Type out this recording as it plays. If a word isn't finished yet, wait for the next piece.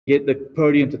get the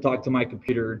podium to talk to my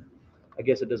computer. I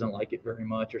guess it doesn't like it very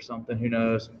much or something. Who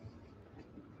knows?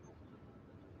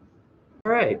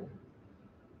 All right.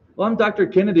 Well, I'm Dr.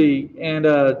 Kennedy, and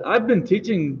I've been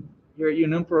teaching here at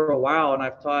UNM for a while, and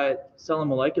I've taught cell and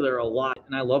molecular a lot,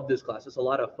 and I love this class. It's a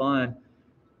lot of fun.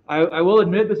 I will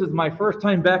admit this is my first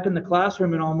time back in the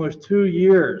classroom in almost 2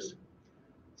 years.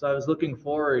 So I was looking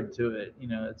forward to it. You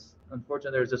know, it's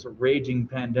unfortunate there's this raging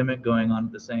pandemic going on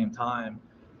at the same time.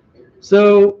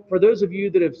 So for those of you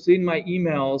that have seen my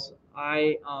emails,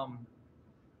 I'm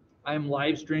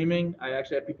live streaming. I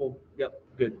actually have people. Yep,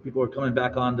 good. People are coming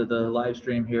back onto the live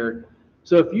stream here.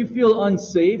 So if you feel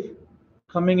unsafe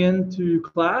coming into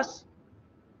class,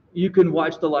 you can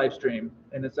watch the live stream,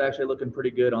 and it's actually looking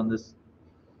pretty good on this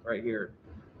right here.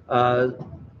 The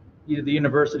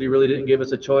university really didn't give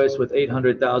us a choice with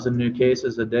 800,000 new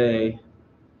cases a day,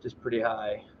 which is pretty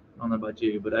high. I don't know about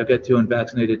you, but I've got 2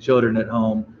 unvaccinated children at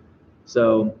home.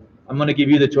 So I'm going to give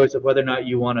you the choice of whether or not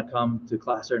you want to come to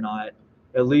class or not,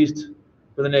 at least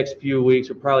for the next few weeks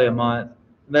or probably a month.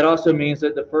 And that also means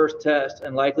that the first test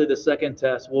and likely the second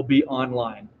test will be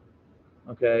online.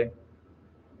 Okay?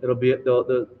 It'll be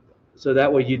so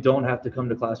that way you don't have to come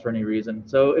to class for any reason.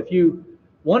 So if you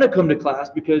want to come to class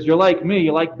because you're like me,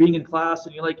 you like being in class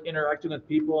and you like interacting with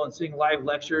people and seeing live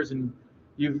lectures, and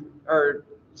you are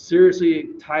seriously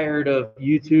tired of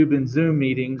YouTube and Zoom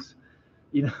meetings,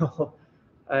 you know,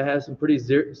 I have some pretty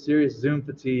serious Zoom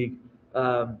fatigue.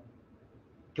 Come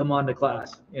on to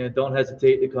class. You know, don't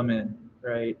hesitate to come in,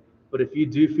 right? But if you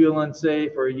do feel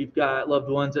unsafe, or you've got loved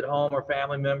ones at home, or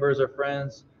family members, or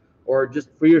friends, or just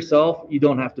for yourself, you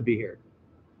don't have to be here.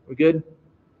 We good?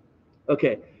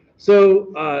 Okay.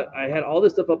 So I had all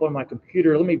this stuff up on my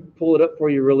computer. Let me pull it up for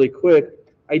you really quick.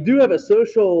 I do have a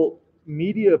social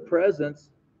media presence.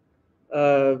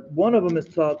 One of them is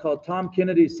called Tom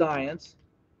Kennedy Science.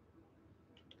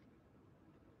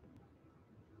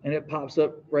 And it pops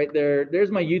up right there. There's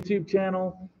my YouTube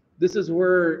channel. This is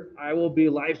where I will be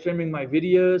live streaming my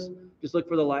videos. Just look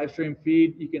for the live stream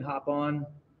feed. You can hop on.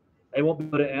 I won't be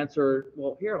able to answer,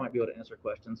 well, here I might be able to answer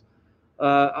questions.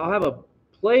 I'll have a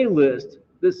playlist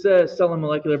that says cell and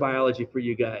molecular biology for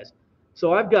you guys.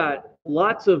 So I've got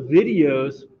lots of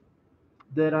videos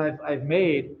that I've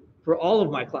made for all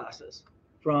of my classes,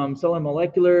 from cell and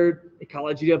molecular,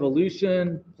 ecology,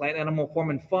 evolution, plant animal form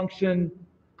and function.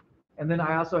 And then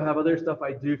I also have other stuff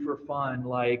I do for fun,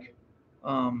 like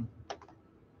I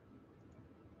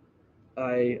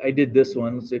did this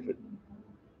one. Let's see if it,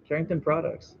 Carrington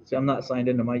Products. See, I'm not signed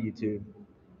into my YouTube.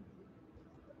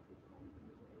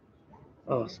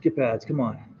 Oh, skip ads, come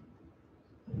on.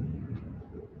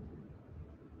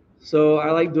 So I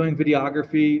like doing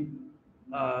videography.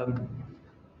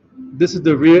 This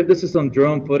is some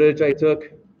drone footage I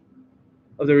took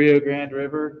of the Rio Grande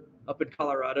River up in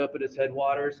Colorado, up at its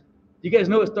headwaters. You guys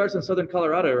know it starts in southern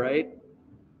Colorado, right?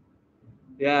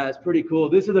 Yeah, it's pretty cool.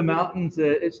 These are the mountains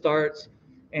that it starts,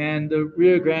 and the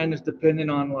Rio Grande is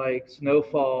dependent on like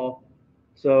snowfall.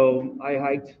 So I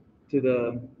hiked to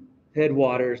the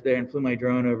headwaters there and flew my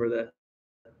drone over the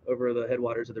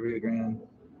headwaters of the Rio Grande.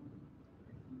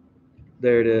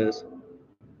 There it is.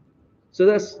 So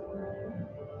that's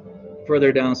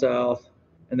further down south,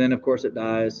 and then of course it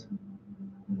dies.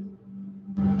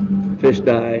 Fish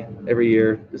die every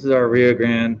year. This is our Rio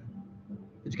Grande.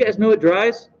 Did you guys know it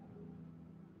dries?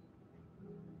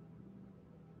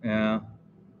 Yeah.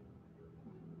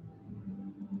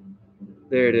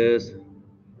 There it is.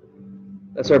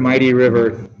 That's our mighty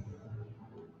river.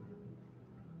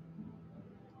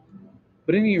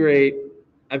 But at any rate,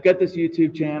 I've got this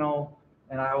YouTube channel,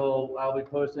 and I'll be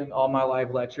posting all my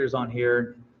live lectures on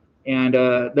here, and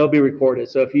they'll be recorded.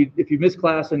 So if you miss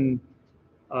class and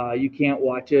you can't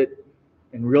watch it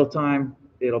in real time,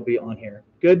 it'll be on here.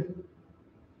 Good?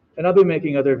 And I'll be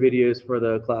making other videos for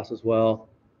the class as well.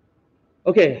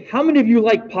 Okay, how many of you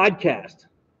like podcasts?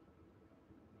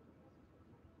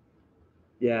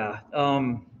 Yeah.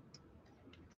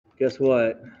 Guess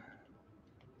what?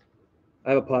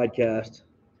 I have a podcast.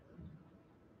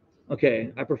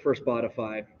 Okay, I prefer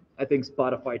Spotify. I think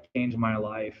Spotify changed my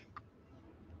life.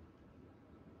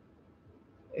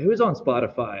 Who's on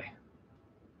Spotify?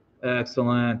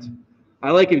 Excellent.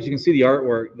 I like it because you can see the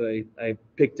artwork that I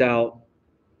picked out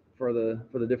for the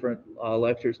different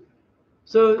lectures.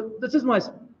 So this is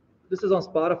on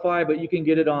Spotify, but you can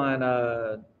get it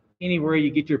on anywhere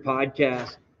you get your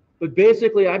podcast. But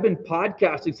basically, I've been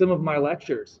podcasting some of my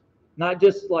lectures, not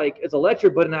just like as a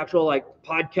lecture, but an actual like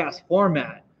podcast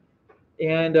format.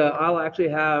 And I'll actually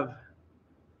have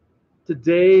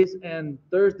today's and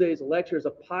Thursday's lectures,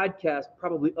 a podcast,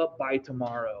 probably up by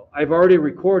tomorrow. I've already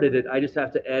recorded it. I just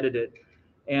have to edit it.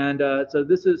 And so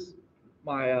this is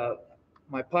my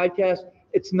my podcast.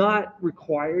 It's not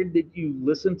required that you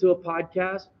listen to a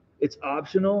podcast. It's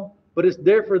optional, but it's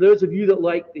there for those of you that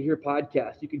like to hear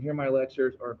podcasts. You can hear my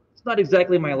lectures, or it's not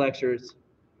exactly my lectures.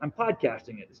 I'm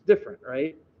podcasting it. It's different,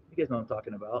 right? You guys know what I'm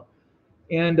talking about.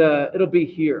 And it'll be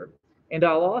here. And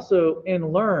I'll also,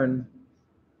 in Learn,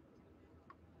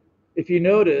 if you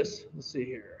notice, let's see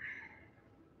here.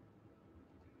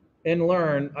 In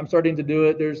Learn, I'm starting to do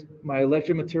it. There's my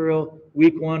lecture material,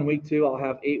 week 1, week 2, I'll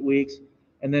have 8 weeks.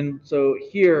 And then, so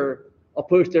here, I'll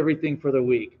post everything for the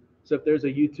week. So if there's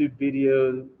a YouTube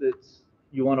video that's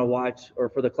you want to watch, or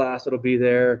for the class, it'll be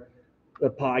there. The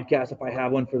podcast, if I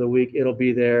have one for the week, it'll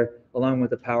be there, along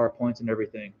with the PowerPoints and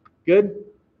everything. Good?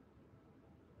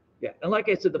 Yeah, and like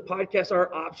I said, the podcasts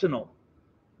are optional.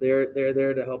 They're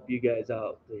there to help you guys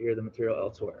out to hear the material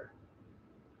elsewhere.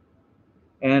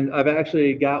 And I've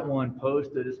actually got one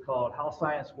posted. It's called How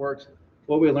Science Works,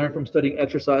 What We Learn from Studying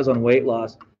Exercise on Weight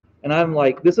Loss. And I'm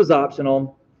like, this is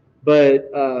optional, but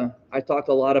I talked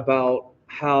a lot about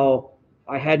how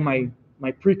I had my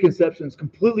preconceptions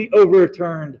completely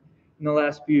overturned in the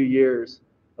last few years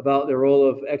about the role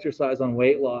of exercise on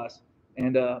weight loss.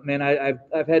 And man,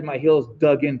 I've had my heels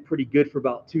dug in pretty good for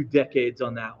about 2 decades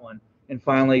on that one, and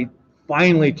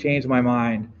finally changed my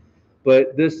mind.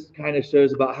 But this kind of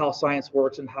shows about how science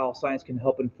works and how science can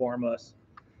help inform us.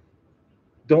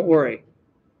 Don't worry,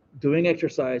 doing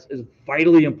exercise is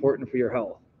vitally important for your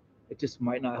health. It just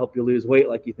might not help you lose weight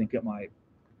like you think it might,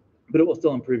 but it will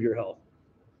still improve your health.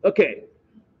 Okay,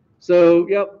 so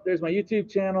yep, there's my YouTube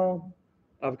channel.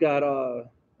 I've got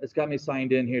it's got me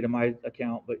signed in here to my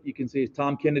account, but you can see it's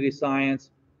Tom Kennedy Science,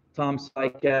 Tom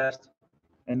SciCast,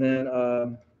 and then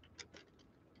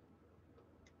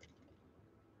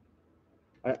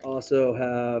I also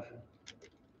have,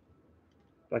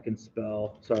 if I can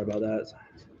spell, sorry about that,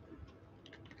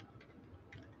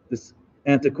 this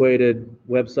antiquated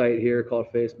website here called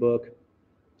Facebook.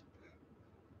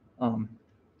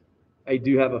 I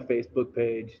do have a Facebook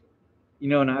page. You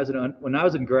know, when I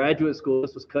was in graduate school,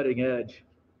 this was cutting edge.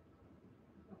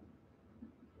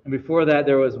 And before that,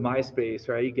 there was MySpace,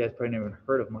 right? You guys probably never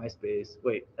heard of MySpace.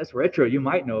 Wait, that's retro. You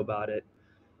might know about it.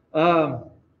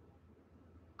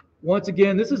 Once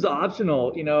again, this is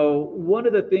optional. You know, one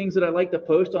of the things that I like to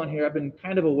post on here, I've been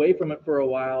kind of away from it for a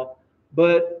while,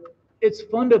 but it's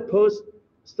fun to post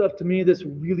stuff to me that's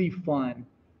really fun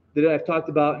that I've talked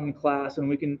about in class,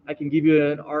 and I can give you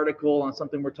an article on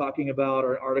something we're talking about,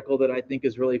 or an article that I think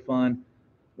is really fun.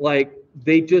 Like,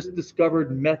 they just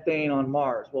discovered methane on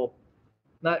Mars. Well,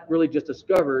 not really just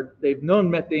discovered. They've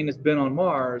known methane has been on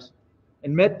Mars,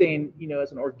 and methane, you know,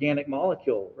 is an organic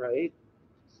molecule, right?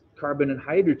 Carbon and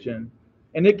hydrogen,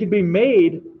 and it can be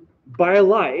made by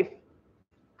life,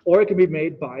 or it can be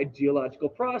made by geological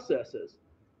processes.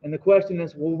 And the question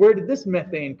is, well, where did this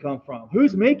methane come from?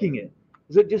 Who's making it?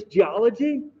 Is it just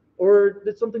geology, or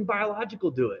did something biological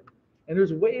do it? And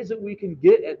there's ways that we can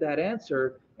get at that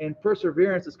answer, and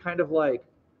perseverance is kind of like,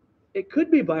 it could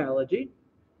be biology.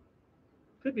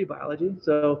 Could be biology.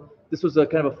 So this was a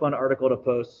kind of a fun article to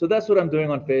post. So that's what I'm doing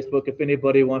on Facebook. If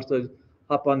anybody wants to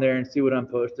hop on there and see what I'm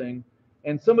posting.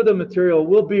 And some of the material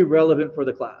will be relevant for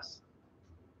the class.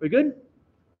 We good?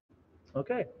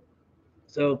 Okay.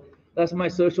 So that's my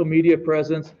social media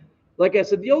presence. Like I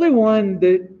said, the only one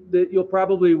that you'll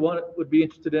probably would be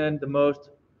interested in the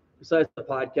most, besides the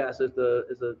podcast, is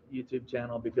the YouTube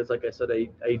channel, because like I said,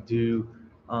 I do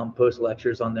post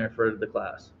lectures on there for the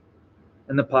class.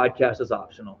 And the podcast is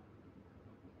optional.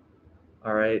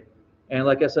 All right. And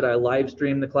like I said, I live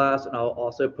stream the class, and I'll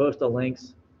also post the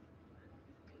links.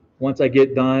 Once I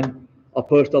get done, I'll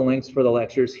post the links for the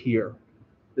lectures here.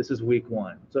 This is week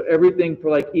 1. So everything for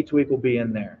like each week will be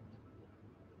in there.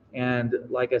 And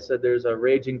like I said, there's a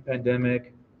raging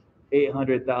pandemic,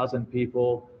 800,000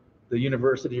 people. The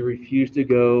university refused to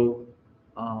go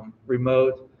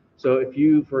remote. So if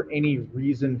you, for any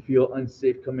reason, feel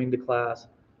unsafe coming to class,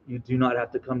 you do not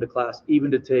have to come to class,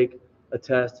 even to take a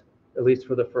test, at least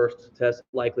for the first test,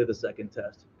 likely the second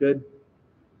test. Good?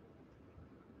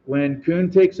 When Kuhn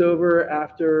takes over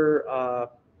after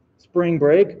spring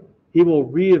break, he will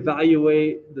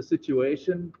reevaluate the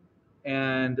situation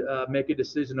and make a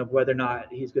decision of whether or not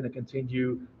he's going to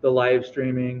continue the live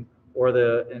streaming or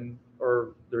the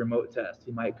remote test.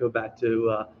 He might go back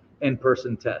to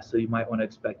in-person test, so you might want to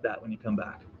expect that when you come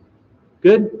back.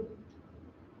 Good?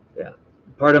 Yeah.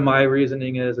 Part of my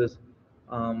reasoning is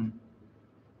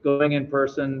going in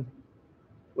person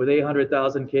with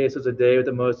 800,000 cases a day, with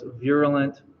the most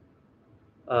virulent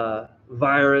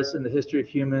virus in the history of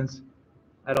humans.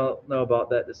 I don't know about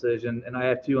that decision, and I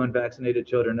have 2 unvaccinated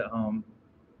children at home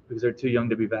because they're too young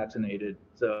to be vaccinated.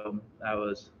 So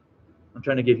I'm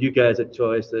trying to give you guys a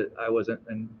choice that I wasn't,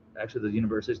 and actually the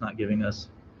university's not giving us,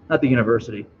 not the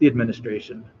university, the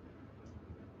administration.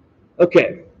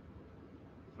 Okay,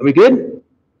 are we good?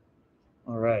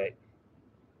 All right.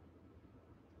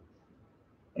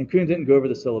 And Coon didn't go over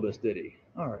the syllabus, did he?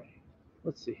 All right,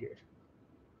 let's see here.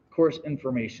 Course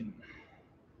information.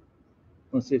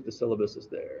 Let's see if the syllabus is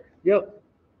there. Yep.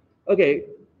 Okay,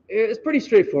 it's pretty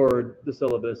straightforward, the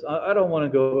syllabus. I don't want to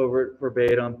go over it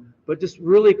verbatim, but just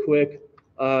really quick,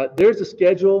 there's a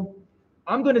schedule.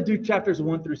 I'm going to do chapters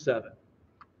 1 through 7.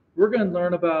 We're going to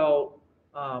learn about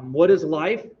what is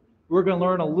life. We're going to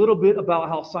learn a little bit about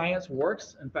how science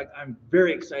works. In fact, I'm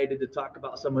very excited to talk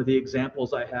about some of the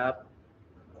examples I have.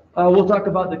 We'll talk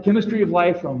about the chemistry of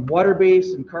life, from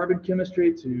water-based and carbon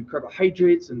chemistry to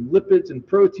carbohydrates and lipids and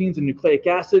proteins and nucleic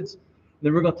acids.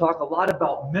 Then we're going to talk a lot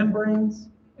about membranes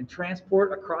and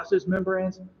transport across those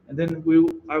membranes. And then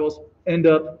I will end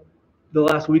up the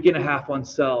last week and a half on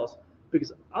cells,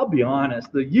 because I'll be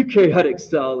honest, the eukaryotic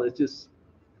cell is just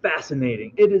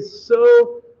fascinating. It is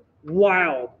so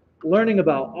wild learning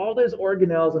about all those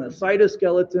organelles and a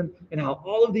cytoskeleton and how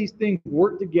all of these things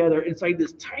work together inside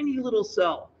this tiny little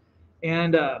cell.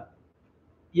 And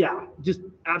yeah, just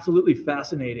absolutely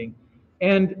fascinating.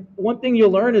 And one thing you'll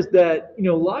learn is that,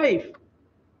 life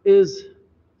is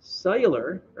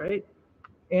cellular, right?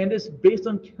 And it's based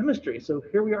on chemistry. So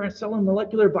here we are in cell and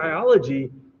molecular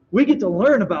biology. We get to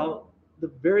learn about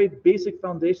the very basic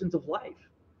foundations of life.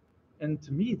 And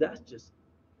to me, that's just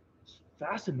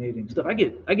fascinating stuff. I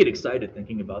get excited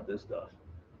thinking about this stuff.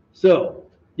 So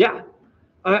yeah,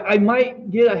 I might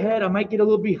get ahead. I might get a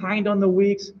little behind on the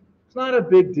weeks. It's not a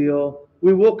big deal.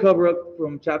 We will cover up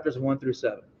from chapters 1 through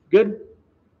 7. Good?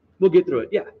 We'll get through it.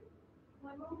 Yeah.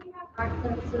 When will we have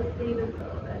access to the syllabus?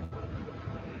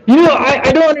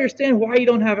 I don't understand why you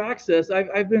don't have access.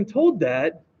 I've been told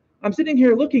that. I'm sitting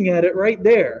here looking at it right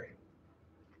there.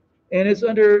 And it's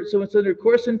under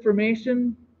course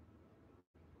information.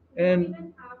 And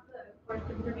even have the course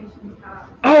information tab.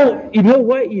 Oh, you know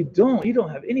what? You don't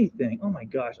have anything. Oh my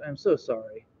gosh, I'm so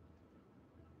sorry.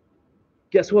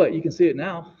 Guess what? You can see it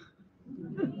now.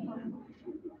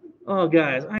 Oh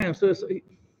guys, I am so sorry.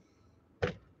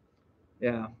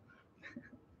 Yeah.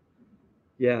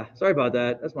 Yeah, sorry about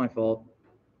that. That's my fault.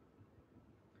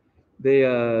 They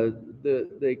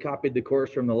copied the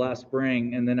course from the last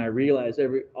spring, and then I realized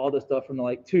all the stuff from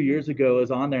like 2 years ago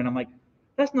is on there, and I'm like,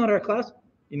 that's not our class.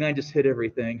 I just hit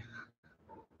everything.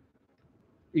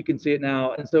 You can see it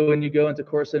now. And so when you go into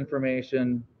course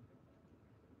information,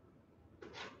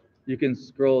 you can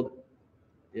scroll.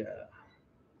 Yeah.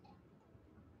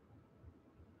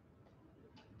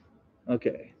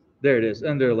 Okay, there it is,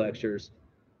 under lectures.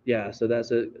 Yeah, so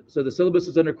that's it. So the syllabus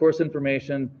is under course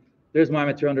information. There's my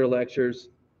material under lectures.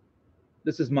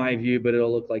 This is my view, but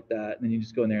it'll look like that. And then you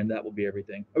just go in there and that will be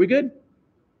everything. Are we good?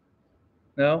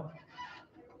 No?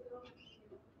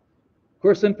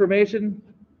 Course information?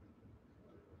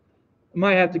 I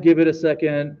might have to give it a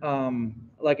second.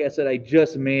 Like I said, I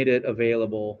just made it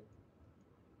available.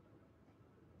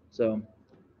 So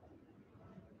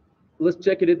let's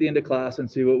check it at the end of class and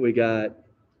see what we got.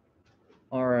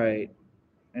 All right.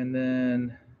 And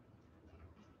then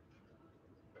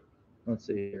let's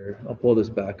see here. I'll pull this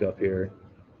back up here.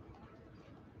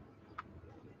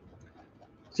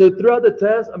 So throughout the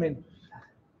test,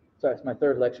 sorry, it's my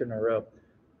third lecture in a row.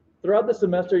 Throughout the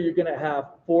semester, you're going to have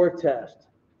 4 tests.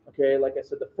 Okay, like I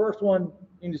said, the first one,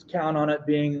 you can just count on it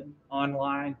being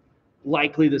online,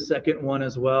 likely the second one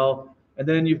as well. And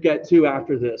then you've got 2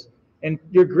 after this. And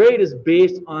your grade is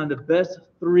based on the best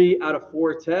 3 out of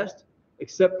 4 tests,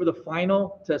 except for the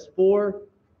final, test 4.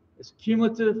 It's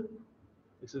cumulative.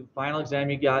 It's a final exam.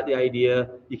 You got the idea.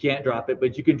 You can't drop it,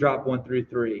 but you can drop 1 through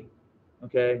 3.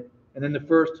 Okay? And then the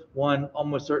first one,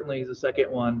 almost certainly the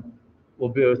second one, will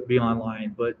both be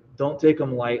online, but don't take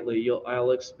them lightly.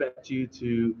 I'll expect you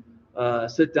to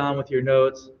sit down with your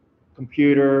notes,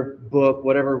 computer, book,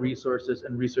 whatever resources,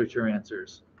 and research your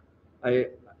answers.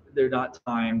 They're not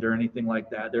timed or anything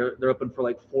like that. They're open for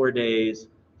like 4 days.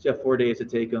 So you have 4 days to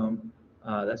take them.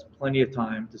 That's plenty of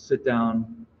time to sit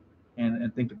down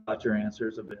and think about your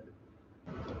answers a bit.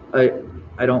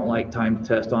 I don't like timed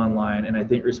test online, and I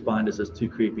think Respondus is too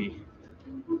creepy.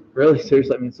 Really,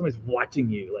 seriously, somebody's watching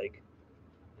you. Like,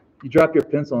 you drop your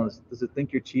pencil, and does it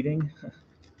think you're cheating?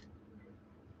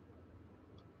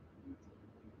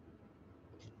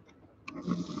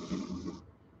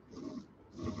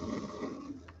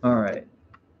 All right.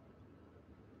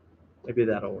 Maybe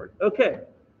that'll work. Okay.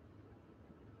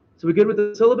 So we good with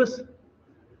the syllabus?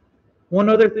 One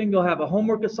other thing, you'll have a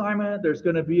homework assignment. There's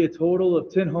going to be a total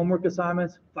of 10 homework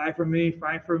assignments, 5 from me,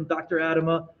 5 from Dr.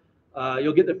 Adama.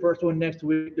 You'll get the first one next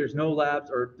week. There's no labs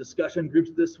or discussion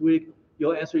groups this week.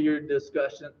 You'll answer your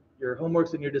discussion, your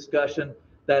homeworks and your discussion.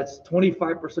 That's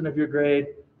 25% of your grade.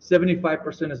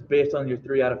 75% is based on your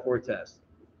 3 out of 4 tests.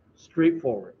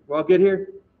 Straightforward. We're all good here?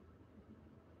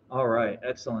 All right,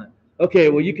 excellent. Okay,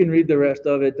 well, you can read the rest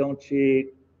of it. Don't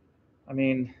cheat. I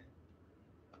mean,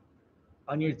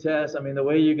 on your test, I mean, the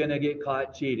way you're going to get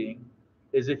caught cheating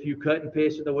is if you cut and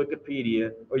paste to the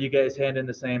Wikipedia, or you guys hand in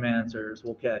the same answers,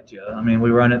 we'll catch you. I mean, we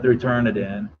run it through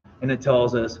Turnitin, and it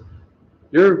tells us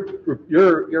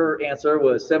your answer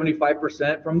was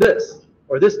 75% from this,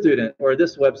 or this student, or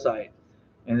this website.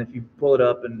 And if you pull it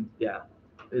up, and yeah,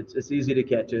 it's easy to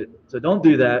catch it. So don't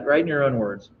do that. Write in your own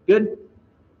words. Good?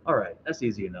 All right, that's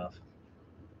easy enough.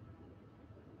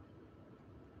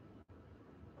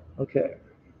 Okay.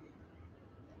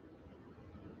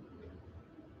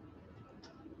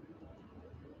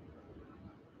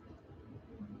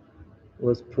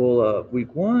 Let's pull up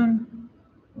week 1.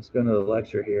 Let's go into the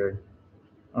lecture here.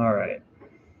 All right.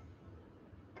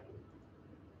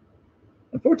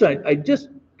 Unfortunately, I just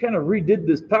kind of redid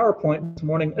this PowerPoint this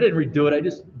morning. I didn't redo it. I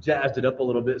just jazzed it up a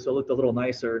little bit so it looked a little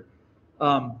nicer.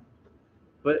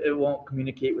 But it won't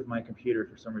communicate with my computer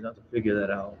for some reason. I have to figure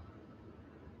that out.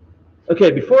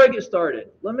 Okay, before I get started,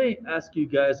 let me ask you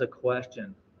guys a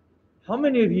question. How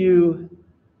many of you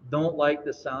don't like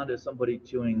the sound of somebody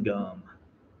chewing gum?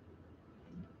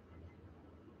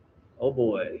 Oh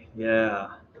boy, yeah.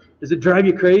 Does it drive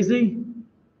you crazy?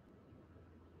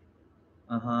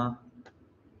 Uh-huh.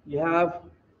 You have,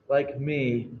 like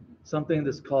me, something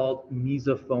that's called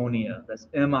misophonia. That's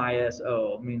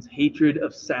M-I-S-O. It means hatred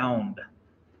of sound.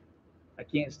 I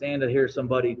can't stand to hear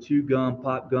somebody chew gum,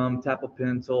 pop gum, tap a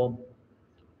pencil,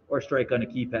 or strike on a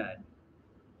keypad.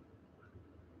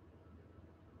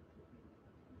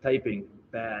 Typing,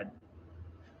 bad.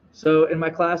 So in my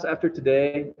class after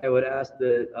today, I would ask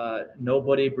that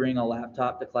nobody bring a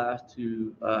laptop to class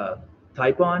to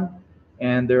type on.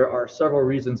 And there are several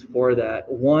reasons for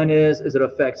that. One is it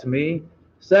affects me.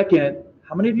 Second,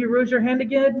 how many of you raised your hand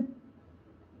again?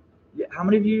 Yeah, how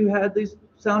many of you had these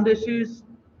sound issues?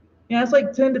 Yeah, it's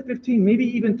like 10 to 15, maybe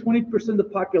even 20% of the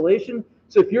population.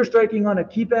 So if you're striking on a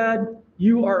keypad,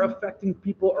 you are affecting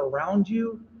people around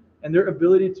you and their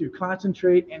ability to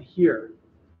concentrate and hear.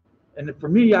 And for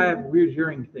me, I have weird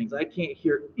hearing things. I can't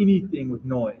hear anything with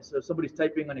noise. So if somebody's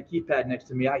typing on a keypad next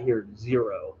to me, I hear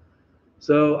zero.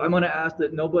 So I'm going to ask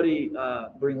that nobody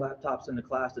bring laptops into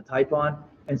class to type on.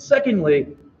 And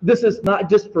secondly, this is not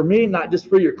just for me, not just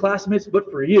for your classmates, but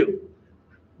for you.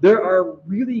 There are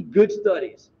really good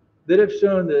studies that have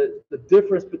shown the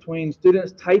difference between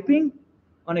students typing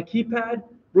on a keypad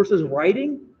versus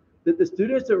writing, that the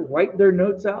students that write their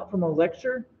notes out from a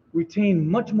lecture retain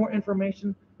much more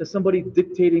information than somebody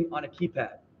dictating on a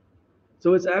keypad.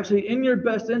 So it's actually in your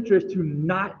best interest to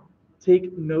not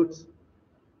take notes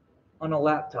on a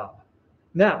laptop.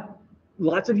 Now,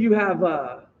 lots of you have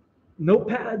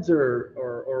notepads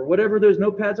or whatever those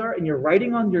notepads are, and you're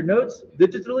writing on your notes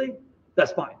digitally,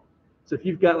 that's fine. So if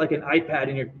you've got like an iPad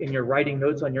and you're writing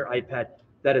notes on your iPad,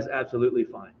 that is absolutely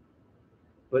fine.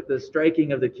 But the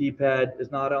striking of the keypad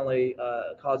is not only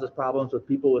causes problems with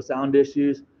people with sound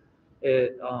issues,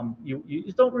 it you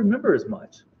just don't remember as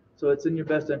much. So it's in your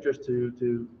best interest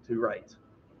to write.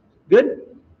 Good?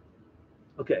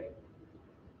 Okay.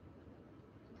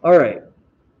 All right.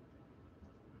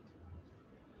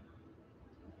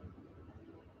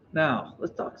 Now,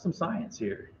 let's talk some science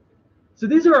here. So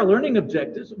these are our learning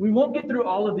objectives. We won't get through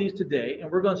all of these today,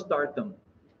 and we're going to start them.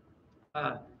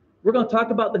 We're going to talk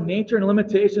about the nature and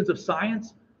limitations of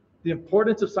science, the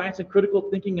importance of science and critical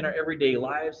thinking in our everyday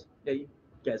lives. Yeah, you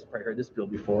guys probably heard this bill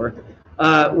before.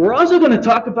 We're also going to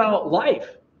talk about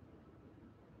life.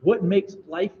 What makes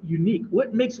life unique?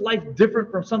 What makes life different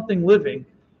from something living?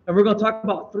 And we're going to talk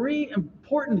about 3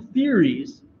 important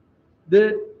theories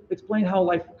that explain how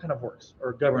life kind of works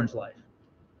or governs life.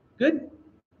 Good?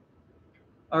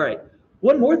 All right.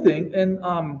 One more thing, and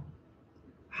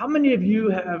how many of you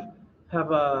have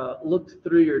looked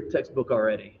through your textbook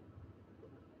already?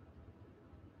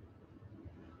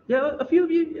 Yeah, a few of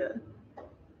you. Yeah.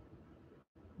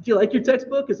 Do you like your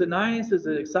textbook? Is it nice? Is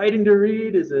it exciting to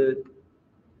read? Is it?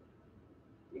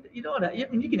 You know what? I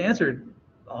mean, you can answer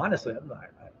honestly.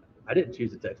 I didn't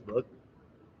choose the textbook.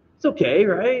 It's okay,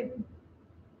 right?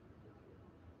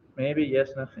 Maybe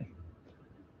yes, no.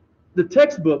 The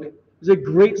textbook is a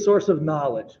great source of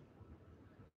knowledge.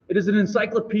 It is an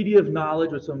encyclopedia of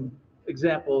knowledge with some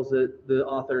examples that the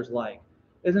authors like.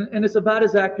 And it's about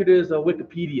as accurate as a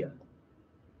Wikipedia.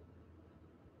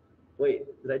 wait,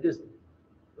 who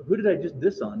did I just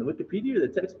diss on, the Wikipedia or the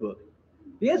textbook?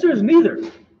 The answer is neither.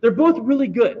 They're both really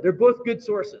good. They're both good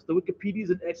sources. The Wikipedia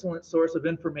is an excellent source of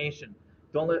information.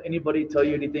 Don't let anybody tell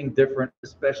you anything different,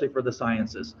 especially for the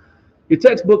sciences. Your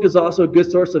textbook is also a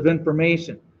good source of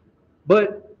information.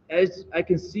 But as I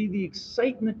can see the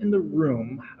excitement in the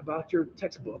room about your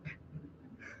textbook,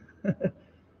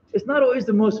 it's not always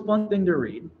the most fun thing to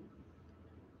read.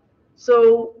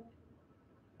 So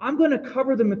I'm going to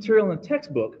cover the material in the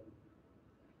textbook,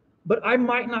 but I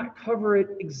might not cover it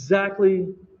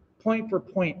exactly point for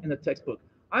point in the textbook.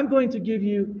 I'm going to give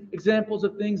you examples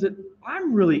of things that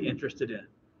I'm really interested in.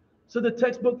 So the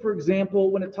textbook, for example,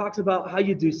 when it talks about how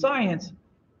you do science,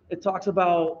 it talks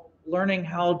about learning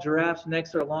how giraffes'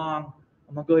 necks are long.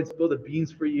 I'm going to go ahead and spill the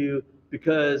beans for you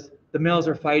because the males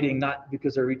are fighting, not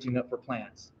because they're reaching up for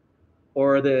plants.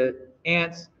 Or the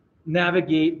ants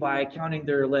navigate by counting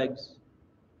their legs,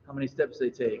 how many steps they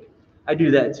take. I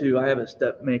do that too. I have a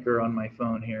step maker on my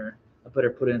phone here. I better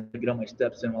put in to get all my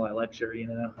steps in while I lecture, you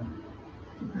know.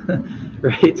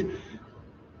 Right?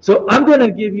 So I'm going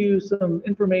to give you some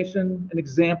information and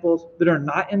examples that are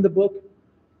not in the book.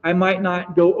 I might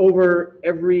not go over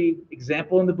every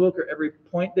example in the book or every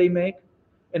point they make,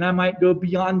 and I might go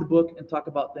beyond the book and talk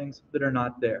about things that are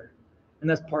not there. And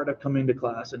that's part of coming to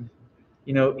class. And,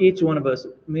 you know, each one of us,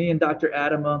 me and Dr.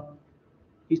 Adama,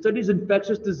 he studies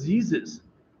infectious diseases.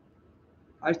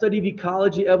 I studied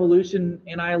ecology, evolution,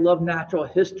 and I love natural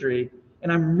history.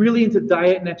 And I'm really into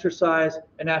diet and exercise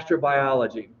and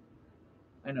astrobiology.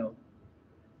 I know,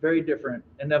 very different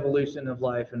in evolution of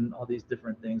life and all these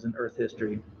different things in Earth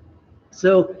history.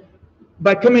 So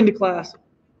by coming to class,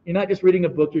 you're not just reading a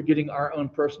book, you're getting our own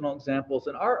personal examples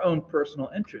and our own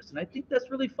personal interests. And I think that's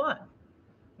really fun.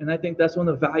 And I think that's one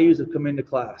of the values of coming to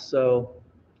class. So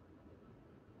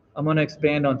I'm going to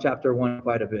expand on chapter 1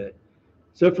 quite a bit.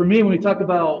 So for me, when we talk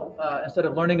about, instead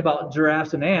of learning about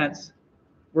giraffes and ants,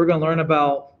 we're going to learn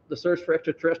about the search for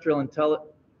extraterrestrial intelligence.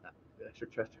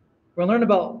 We're going to learn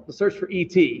about the search for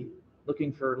ET,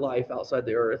 looking for life outside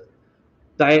the Earth,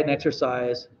 diet and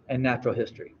exercise, and natural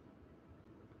history.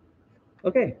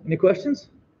 Okay, any questions?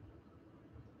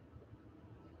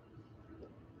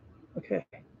 Okay.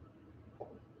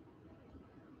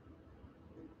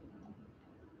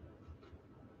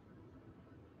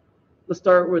 Let's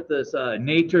start with this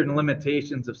nature and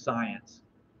limitations of science.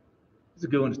 It's a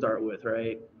good one to start with,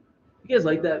 right? You guys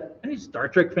like that? Any Star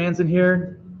Trek fans in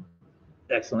here?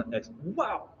 Excellent, excellent.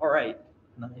 Wow, all right.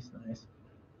 Nice, nice.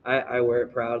 I wear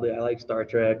it proudly. I like Star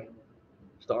Trek,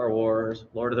 Star Wars,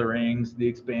 Lord of the Rings, The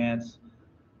Expanse.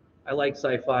 I like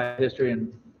sci-fi, history,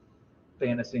 and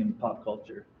fantasy and pop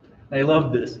culture. And I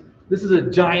love this. This is a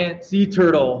giant sea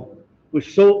turtle with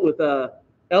a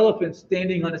elephant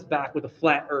standing on its back with a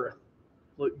flat Earth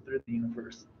floating through the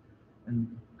universe. And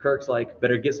Kirk's like,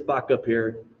 better get Spock up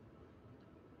here.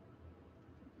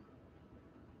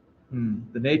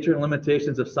 The nature and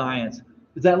limitations of science.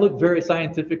 Does that look very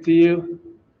scientific to you?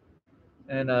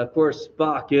 And of course,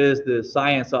 Spock is the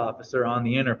science officer on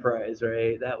the Enterprise,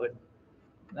 right? That would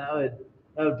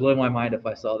blow my mind if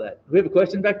I saw that. Do we have a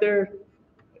question back there?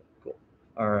 Cool.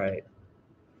 All right.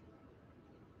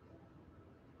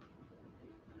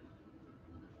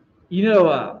 You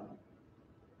know,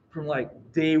 from like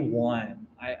day one,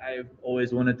 I've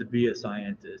always wanted to be a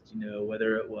scientist. You know,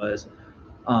 whether it was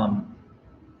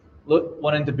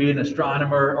wanting to be an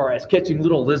astronomer, or I was catching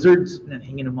little lizards and then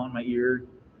hanging them on my ear.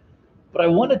 But I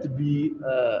wanted to be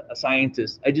a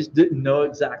scientist. I just didn't know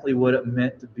exactly what it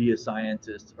meant to be a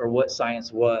scientist or what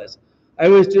science was. I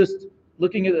was just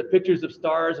looking at the pictures of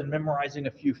stars and memorizing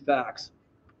a few facts.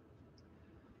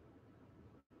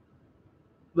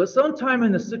 But sometime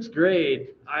in the 6th grade,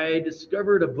 I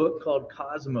discovered a book called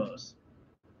Cosmos.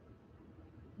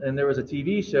 And there was a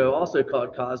TV show also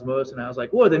called Cosmos, and I was like,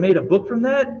 whoa, they made a book from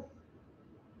that?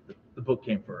 The book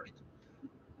came first.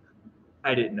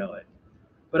 I didn't know it.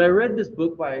 But I read this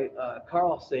book by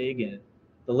Carl Sagan,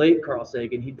 the late Carl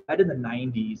Sagan. He died in the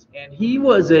 90s, and he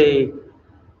was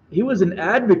an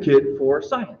advocate for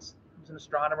science. He was an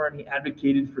astronomer, and he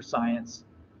advocated for science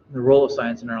and the role of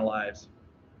science in our lives.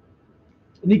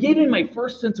 And he gave me my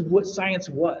first sense of what science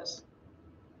was.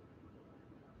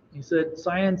 He said,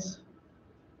 science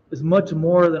is much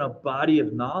more than a body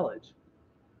of knowledge.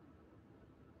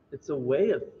 It's a way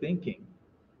of thinking.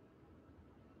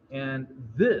 And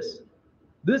this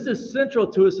is central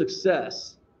to a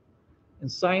success.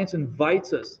 And science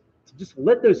invites us to just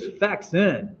let those facts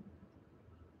in,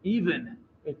 even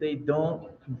if they don't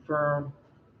conform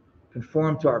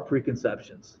to our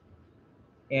preconceptions.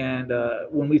 And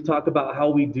when we talk about how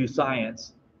we do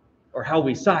science, or how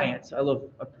we science. I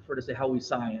prefer to say how we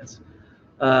science.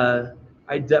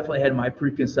 I definitely had my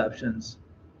preconceptions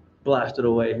blasted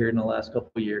away here in the last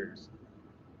couple of years.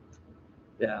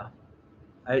 Yeah.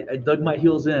 I dug my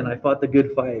heels in. I fought the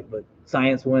good fight, but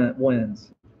science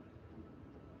wins.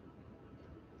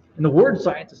 And the word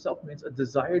science itself means a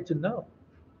desire to know.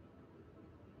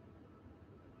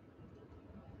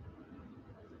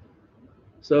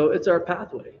 So it's our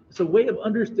pathway. It's a way of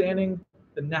understanding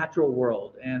the natural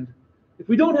world. And if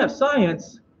we don't have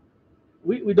science,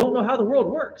 we don't know how the world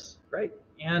works, right?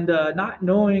 And not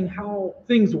knowing how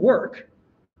things work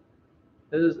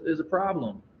is a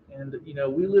problem. And,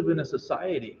 we live in a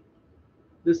society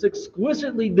that's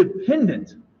exquisitely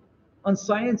dependent on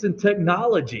science and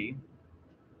technology.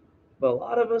 But a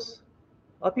lot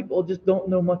of people just don't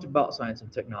know much about science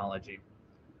and technology.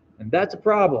 And that's a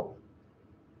problem.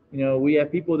 We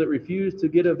have people that refuse to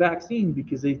get a vaccine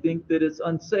because they think that it's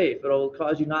unsafe. It'll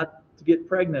cause you not to get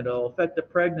pregnant. It'll affect the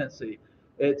pregnancy.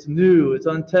 It's new. It's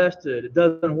untested. It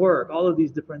doesn't work. All of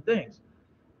these different things.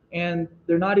 And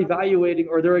they're not evaluating,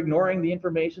 or they're ignoring the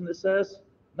information that says,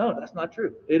 no, that's not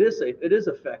true. It is safe. It is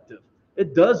effective.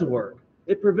 It does work.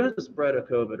 It prevents the spread of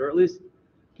COVID, or at least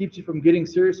keeps you from getting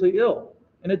seriously ill.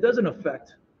 And it doesn't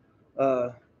affect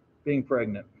being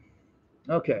pregnant.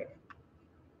 Okay.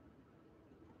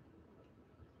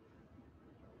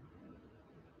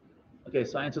 Okay,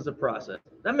 science is a process.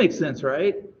 That makes sense,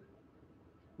 right?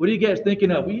 What are you guys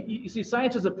thinking of? You see,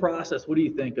 science is a process. What do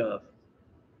you think of?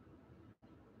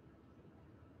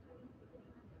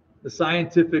 The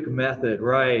scientific method,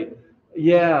 right?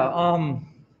 Yeah.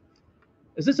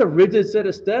 Is this a rigid set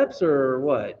of steps or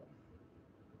what?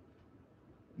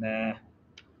 Nah.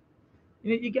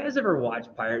 You guys ever watch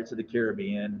Pirates of the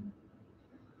Caribbean?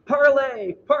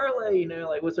 Parlay, parlay.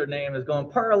 Like what's her name is going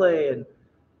parlay, and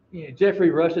Jeffrey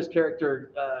Rush's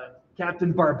character,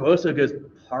 Captain Barbossa, goes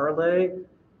parlay,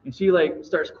 and she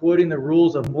starts quoting the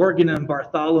rules of Morgan and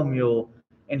Bartholomew,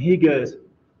 and he goes,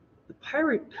 the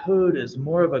pirate code is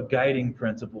more of a guiding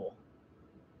principle.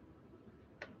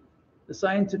 The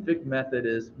scientific method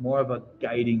is more of a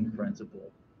guiding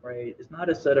principle, right? It's not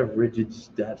a set of rigid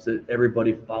steps that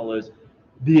everybody follows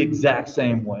the exact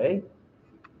same way.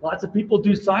 Lots of people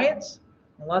do science,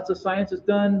 and lots of science is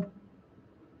done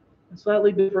in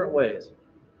slightly different ways.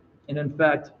 And in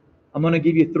fact, I'm going to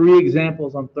give you 3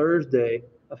 examples on Thursday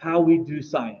of how we do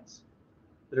science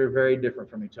that are very different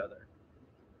from each other.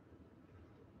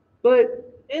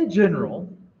 But in general,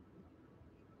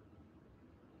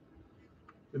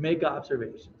 we make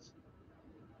observations.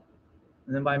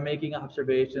 And then by making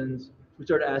observations, we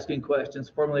start asking questions,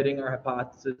 formulating our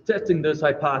hypotheses, testing those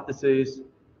hypotheses,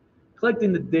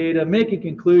 collecting the data, making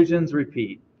conclusions,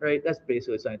 repeat, right? That's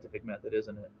basically a scientific method,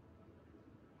 isn't it?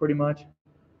 Pretty much.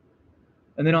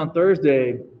 And then on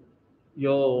Thursday,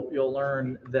 you'll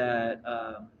learn that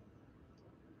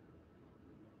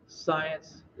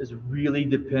science is really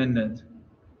dependent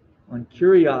on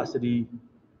curiosity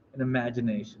and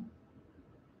imagination.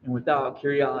 And without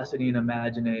curiosity and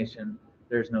imagination,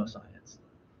 there's no science.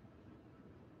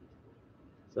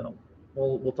 So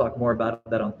we'll talk more about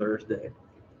that on Thursday.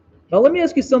 Now let me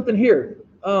ask you something here.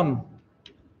 Do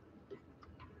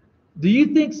you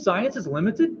think science is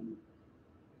limited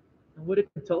in what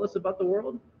it can tell us about the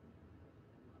world?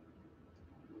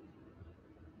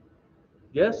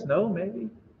 Yes, no, maybe.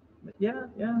 Yeah.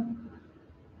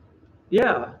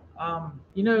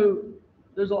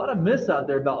 There's a lot of myths out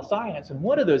there about science, and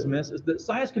one of those myths is that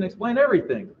science can explain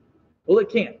everything. Well, it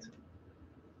can't.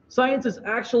 Science is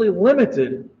actually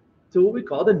limited to what we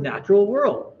call the natural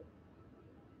world.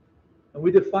 And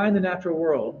we define the natural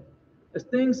world as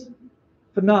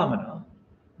phenomena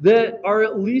that are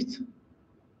at least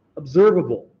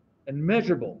observable and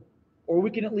measurable, or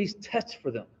we can at least test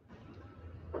for them.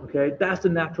 Okay, that's the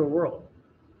natural world.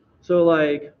 So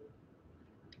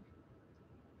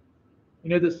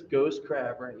this ghost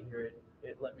crab right here,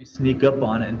 it let me sneak up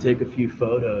on it and take a few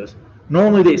photos.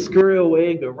 Normally they scurry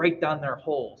away and go right down their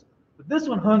holes. But this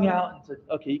one hung out and said,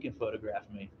 okay, you can photograph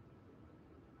me.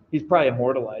 He's probably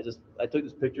immortalized. I took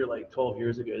this picture 12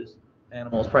 years ago. This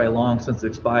animal is probably long since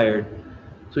expired.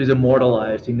 So he's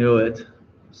immortalized. He knew it.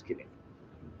 Just kidding.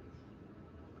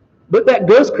 But that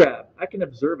ghost crab, I can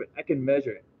observe it. I can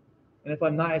measure it. And if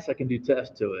I'm nice, I can do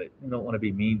tests to it. You don't want to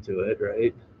be mean to it,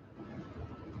 right?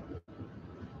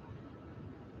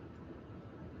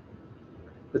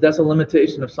 But that's a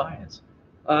limitation of science.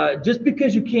 Just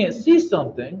because you can't see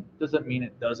something doesn't mean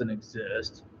it doesn't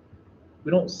exist.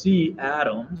 We don't see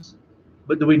atoms,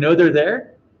 but do we know they're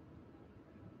there?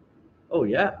 Oh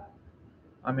yeah.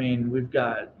 I mean, we've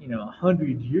got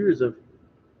 100 years of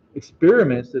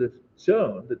experiments that have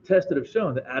shown, the tests that have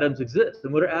shown that atoms exist.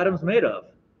 And what are atoms made of?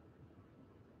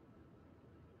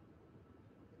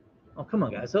 Oh, come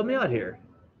on, guys, help me out here.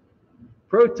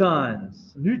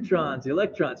 Protons, neutrons,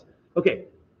 electrons. Okay,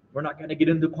 we're not going to get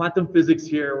into quantum physics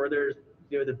here where there's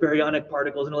the baryonic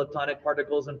particles and electronic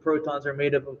particles and protons are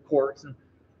made up of quarks. And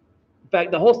in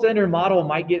fact, the whole standard model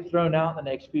might get thrown out in the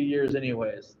next few years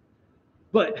anyways.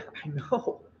 But I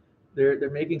know they're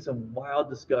making some wild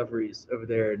discoveries over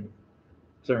there in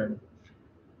CERN.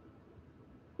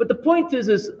 But the point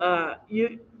is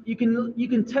you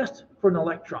can test for an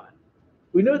electron.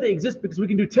 We know they exist because we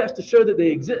can do tests to show that they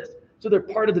exist. So they're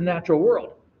part of the natural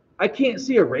world. I can't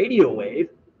see a radio wave.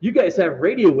 You guys have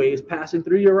radio waves passing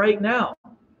through you right now.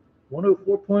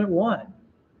 104.1,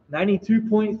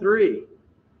 92.3.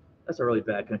 That's a really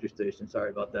bad country station.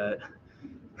 Sorry about that.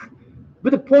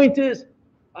 But the point is,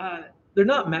 they're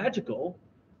not magical.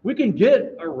 We can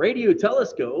get a radio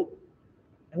telescope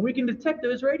and we can detect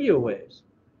those radio waves.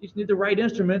 You just need the right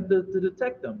instrument to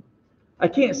detect them. I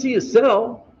can't see a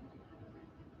cell.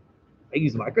 I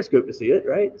use a microscope to see it,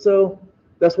 right? So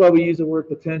that's why we use the word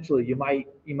potentially. You might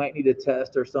need a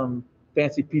test or some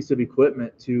fancy piece of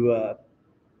equipment to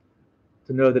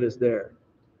know that it's there.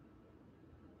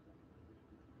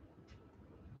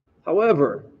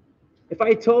 However, if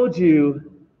I told you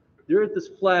the Earth is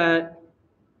flat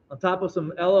on top of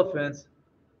some elephants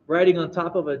riding on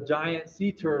top of a giant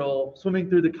sea turtle swimming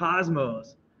through the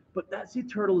cosmos, but that sea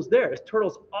turtle is there. This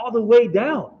turtle's all the way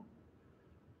down.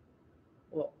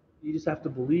 Well, you just have to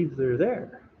believe they're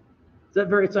there. Is that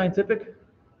very scientific?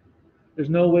 There's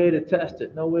no way to test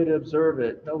it, no way to observe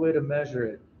it, no way to measure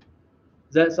it.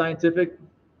 Is that scientific?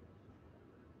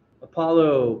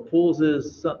 Apollo pulls the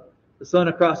sun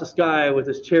across the sky with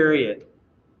his chariot.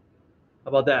 How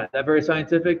about that? Is that very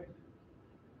scientific?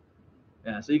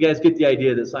 Yeah, so you guys get the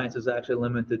idea that science is actually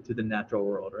limited to the natural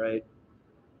world, right?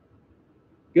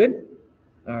 Good?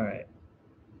 All right.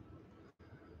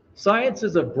 Science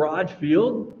is a broad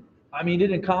field. I mean,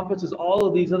 it encompasses all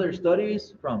of these other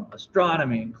studies from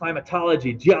astronomy,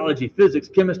 climatology, geology, physics,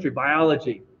 chemistry,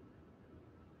 biology.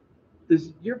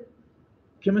 Does your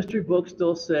chemistry book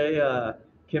still say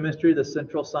chemistry, the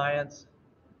central science?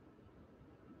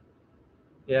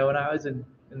 Yeah, when I was in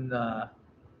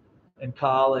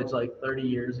college, like 30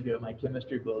 years ago, my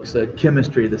chemistry book said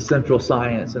chemistry, the central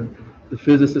science, and the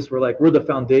physicists were like, we're the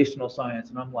foundational science.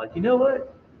 And I'm like, you know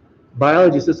what?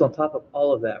 Biology sits on top of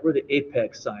all of that. We're the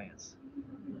apex science,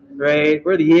 right?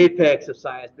 We're the apex of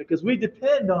science because we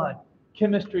depend on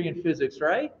chemistry and physics,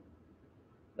 right?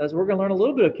 As we're going to learn a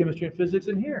little bit of chemistry and physics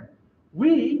in here.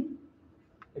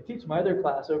 I teach my other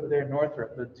class over there in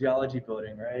Northrop, the geology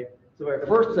building, right? So our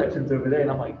first section's over there,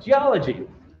 and I'm like, geology.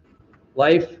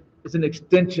 Life is an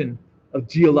extension of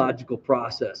geological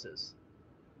processes.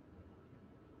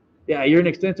 Yeah, you're an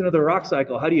extension of the rock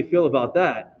cycle. How do you feel about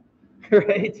that?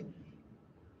 Right?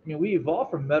 I mean, we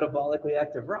evolved from metabolically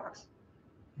active rocks.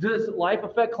 Does life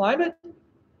affect climate?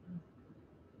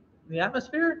 The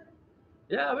atmosphere?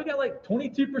 Yeah, we got like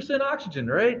 22% oxygen,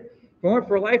 right? If it weren't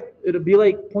for life, it'd be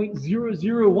like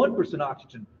 0.001%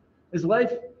 oxygen. Is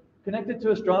life connected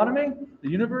to astronomy, the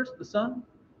universe, the sun?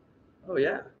 Oh,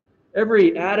 yeah.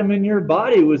 Every atom in your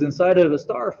body was inside of a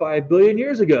star 5 billion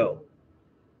years ago.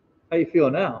 How you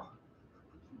feel now?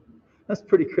 That's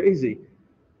pretty crazy.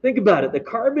 Think about it. The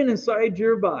carbon inside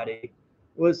your body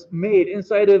was made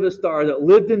inside of a star that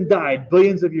lived and died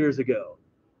billions of years ago.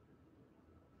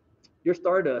 You're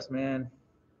stardust, man.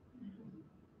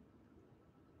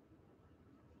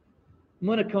 I'm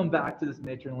going to come back to this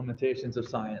nature and limitations of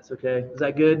science, okay? Is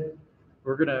that good?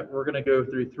 We're gonna go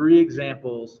through 3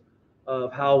 examples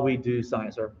of how we do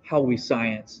science or how we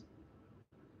science.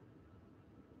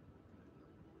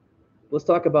 Let's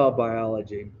talk about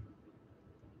biology.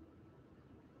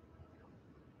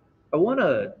 I want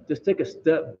to just take a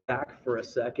step back for a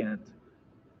second.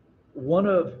 One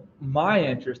of my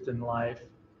interests in life,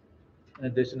 in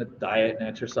addition to diet and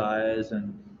exercise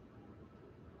and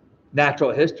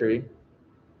natural history,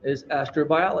 is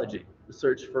astrobiology, the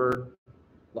search for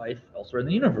life elsewhere in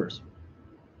the universe.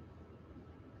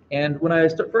 And when I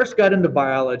first got into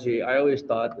biology, I always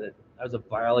thought that I was a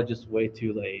biologist way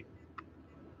too late.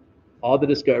 All the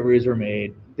discoveries were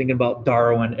made, thinking about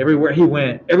Darwin, everywhere he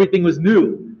went, everything was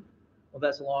new. Well,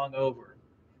 that's long over.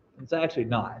 It's actually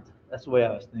not. That's the way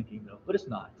I was thinking, though, but it's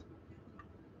not.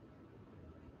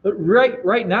 But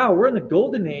right now, we're in the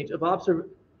golden age of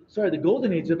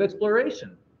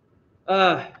exploration.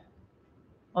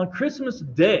 On Christmas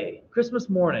Day, Christmas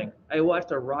morning, I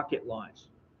watched a rocket launch.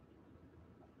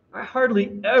 I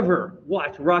hardly ever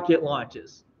watch rocket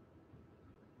launches,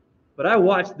 but I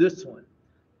watched this one.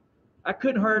 I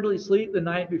couldn't hardly sleep the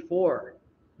night before,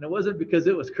 and it wasn't because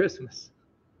it was Christmas.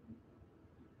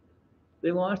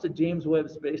 They launched the James Webb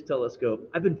Space Telescope.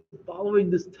 I've been following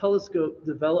this telescope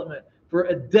development for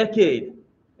a decade,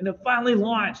 and it finally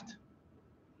launched.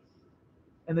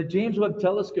 And the James Webb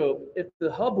Telescope, if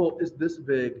the Hubble is this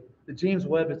big, the James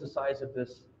Webb is the size of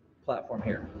this platform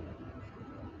here.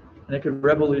 And it could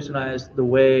revolutionize the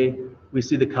way we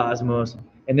see the cosmos.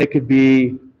 And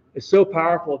it's so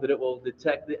powerful that it will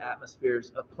detect the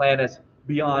atmospheres of planets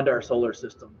beyond our solar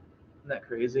system. Isn't that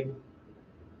crazy?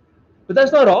 But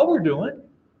that's not all we're doing.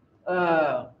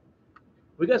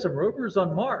 We got some rovers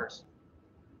on Mars.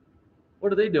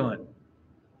 What are they doing?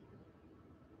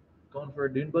 Going for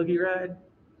a dune buggy ride?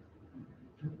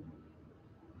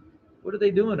 What are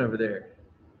they doing over there?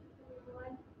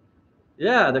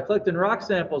 Yeah, they're collecting rock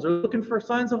samples. They're looking for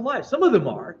signs of life. Some of them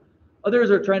are. Others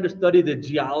are trying to study the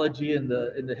geology and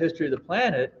the history of the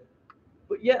planet.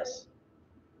 But yes,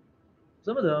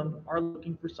 some of them are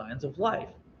looking for signs of life.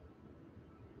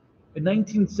 In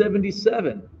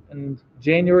 1977, in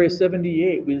January of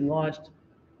 78, we launched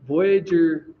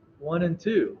Voyager 1 and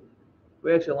 2.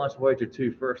 We actually launched Voyager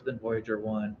 2 first, then Voyager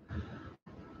 1.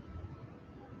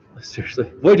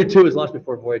 Seriously, Voyager 2 was launched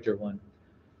before Voyager 1.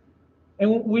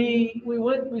 And we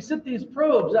sent these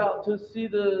probes out to see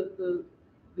the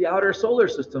outer solar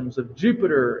systems of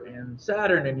Jupiter and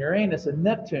Saturn and Uranus and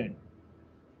Neptune.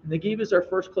 And they gave us our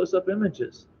first close-up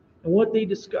images. And what they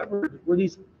discovered were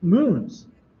these moons.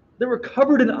 They were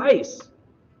covered in ice.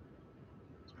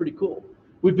 It's pretty cool.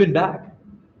 We've been back.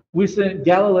 We sent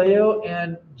Galileo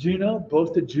and Juno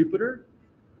both to Jupiter.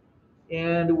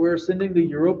 And we're sending the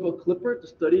Europa Clipper to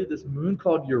study this moon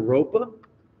called Europa.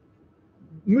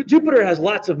 Jupiter has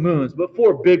lots of moons, but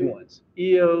 4 big ones: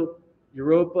 Io,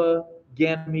 Europa,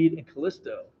 Ganymede, and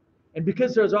Callisto. And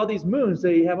because there's all these moons,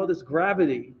 they have all this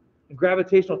gravity and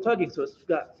gravitational tugging, so it's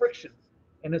got friction,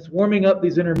 and it's warming up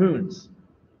these inner moons.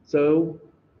 So,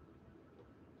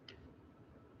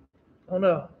 oh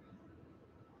no,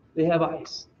 they have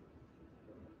ice.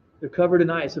 They're covered in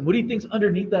ice. And what do you think's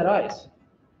underneath that ice?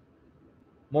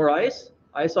 More ice?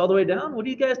 Ice all the way down? What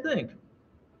do you guys think?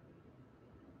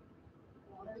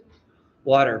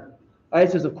 Water.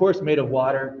 Ice is, of course, made of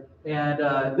water.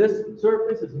 And this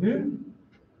surface is new,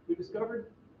 we discovered,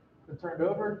 been turned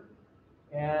over.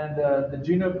 And the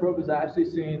Juno probe is actually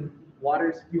seeing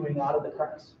water spewing out of the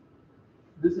cracks.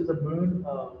 This is a moon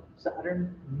of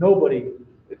Saturn. Nobody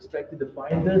expected to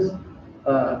find this.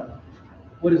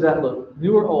 What does that look?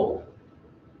 New or old?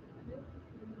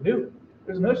 New.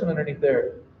 There's an ocean underneath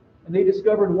there. And they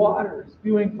discovered water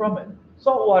spewing from it.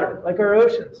 Salt water, like our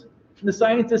oceans. And the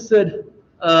scientists said,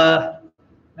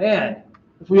 man,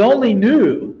 if we only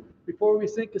knew before we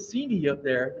sent Cassini up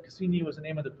there, Cassini was the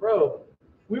name of the probe,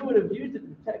 we would have used it to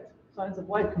detect signs of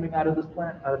life coming out of this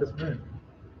planet, out of this moon.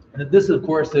 And this, of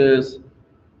course, is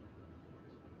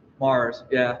Mars.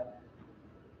 Yeah.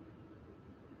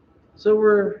 So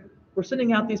we're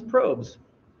sending out these probes.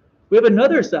 We have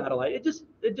another satellite. It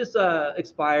just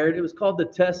expired. It was called the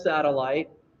TESS satellite,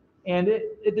 and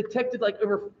it detected like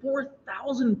over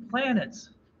 4,000 planets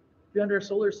beyond our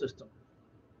solar system.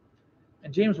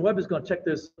 And James Webb is going to check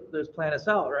those planets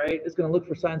out, right? It's going to look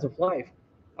for signs of life,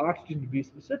 oxygen to be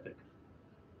specific.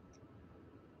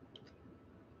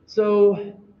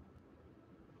 So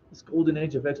this golden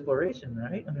age of exploration,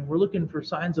 right? I mean, we're looking for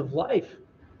signs of life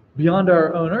beyond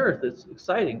our own Earth. It's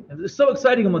exciting. And it's so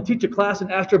exciting. I'm going to teach a class in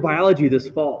astrobiology this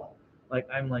fall.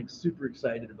 I'm super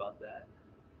excited about that.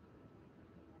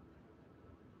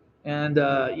 And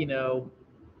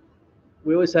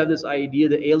we always have this idea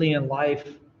that alien life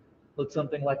looks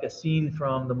something like a scene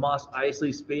from the Mos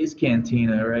Eisley Space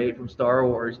Cantina, right, from Star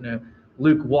Wars.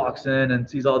 Luke walks in and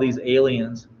sees all these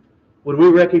aliens. Would we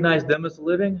recognize them as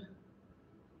living?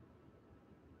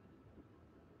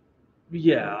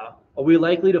 Yeah. Are we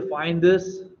likely to find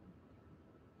this?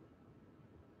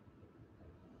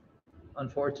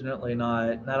 Unfortunately not.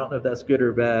 And I don't know if that's good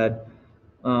or bad.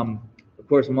 Of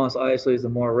course, Mos Eisley is the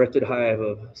more wretched hive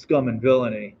of scum and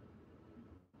villainy.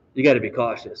 You got to be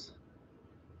cautious.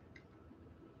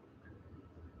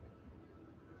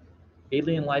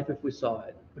 Alien life if we saw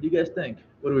it. What do you guys think?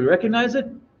 Would we recognize it?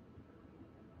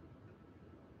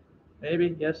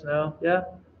 Maybe, yes, no, yeah?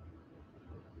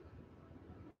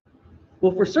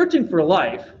 Well, if we're searching for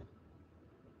life,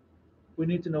 we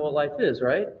need to know what life is,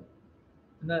 right?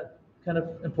 Isn't that kind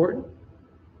of important?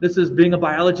 This is being a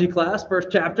biology class, first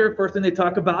chapter. First thing they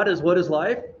talk about is what is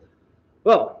life?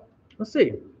 Well, let's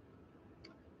see.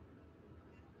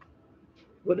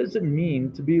 What does it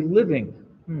mean to be living?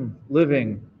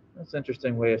 Living. That's an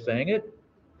interesting way of saying it.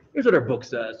 Here's what our book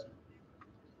says.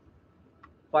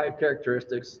 5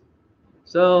 characteristics: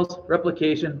 cells,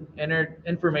 replication,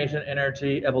 information,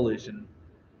 energy, evolution.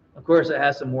 Of course, it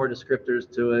has some more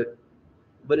descriptors to it,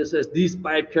 but it says these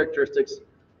 5 characteristics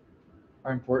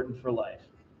are important for life.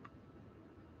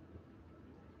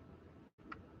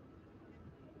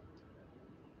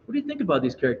 What do you think about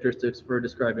these characteristics for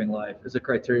describing life as a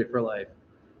criteria for life?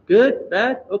 Good?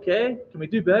 Bad? Okay? Can we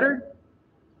do better?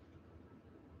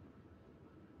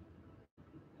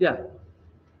 Yeah.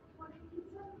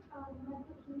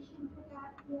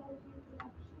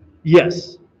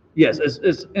 Yes. Yes.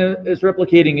 It's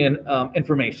replicating in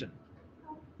information.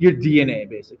 Your DNA,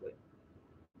 basically.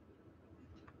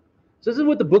 So this is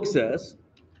what the book says.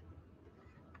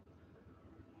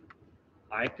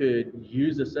 I could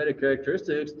use a set of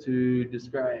characteristics to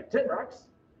describe tit rocks.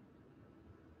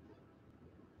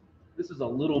 This is a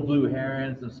little blue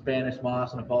heron, some Spanish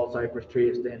moss, and a Paul cypress tree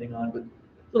it's standing on, but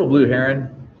little blue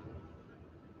heron.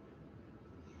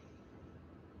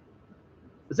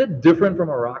 Is it different from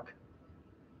a rock?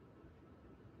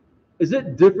 Is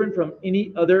it different from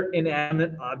any other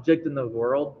inanimate object in the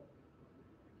world?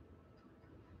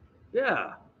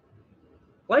 Yeah.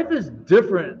 Life is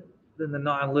different than the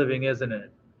non-living, isn't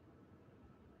it?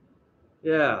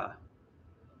 Yeah.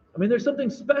 I mean, there's something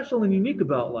special and unique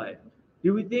about life.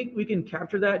 Do we think we can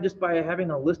capture that just by having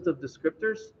a list of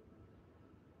descriptors?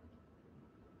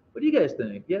 What do you guys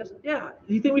think? Yes? Yeah.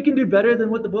 Do you think we can do better than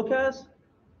what the book has?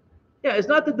 Yeah, it's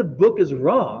not that the book is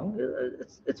wrong.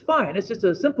 It's fine. It's just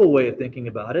a simple way of thinking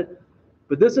about it.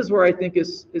 But this is where I think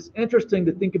it's interesting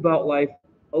to think about life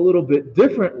a little bit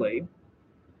differently.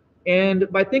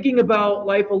 And by thinking about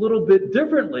life a little bit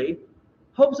differently,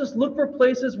 helps us look for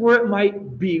places where it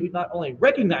might be. We not only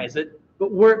recognize it,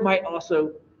 but where it might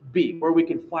also be, where we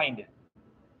can find it.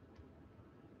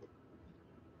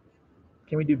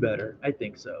 Can we do better? I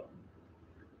think so.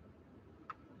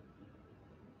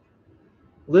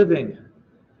 Living.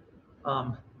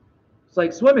 It's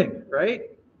like swimming, right?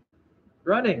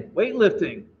 Running,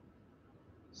 weightlifting,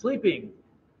 sleeping,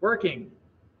 working.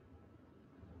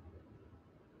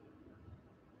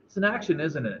 It's an action,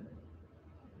 isn't it?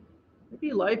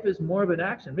 Maybe life is more of an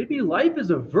action. Maybe life is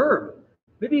a verb.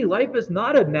 Maybe life is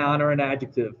not a noun or an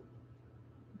adjective.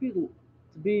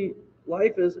 Maybe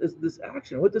life is this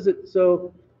action. What does it,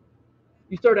 so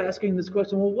you start asking this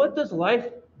question, well, what does life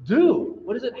do?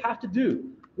 What does it have to do?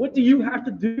 What do you have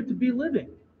to do to be living?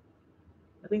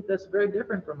 I think that's very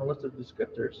different from a list of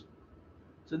descriptors.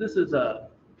 So this is a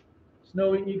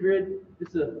snowy egret,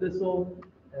 this is a thistle,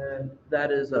 and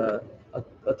that is a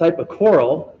type of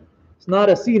coral. It's not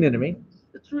a sea anemone.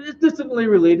 It's distantly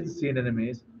related to sea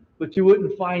anemones, but you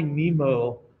wouldn't find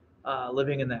Nemo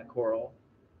living in that coral.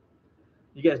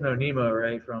 You guys know Nemo,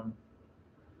 right? From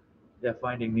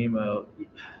Finding Nemo.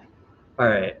 All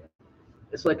right.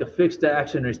 It's like a fixed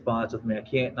action response with me. I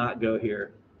can't not go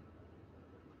here.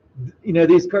 You know,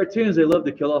 these cartoons, they love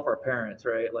to kill off our parents,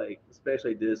 right? Like,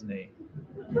 especially Disney.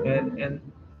 And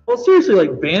well, seriously,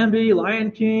 like Bambi,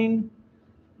 Lion King,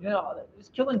 you know,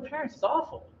 just killing parents is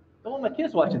awful. Don't want my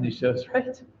kids watching these shows,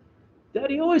 right?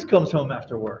 Daddy always comes home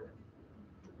after work.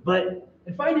 But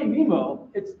in Finding Nemo,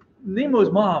 it's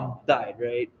Nemo's mom died,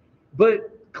 right?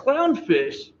 But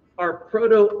clownfish are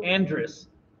proto-androus.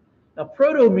 Now,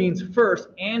 proto means first,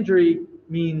 andry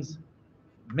means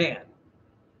man.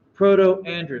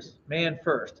 Proto-androus, man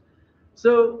first.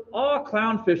 So all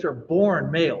clownfish are born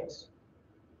males.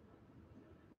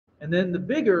 And then the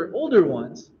bigger, older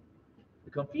ones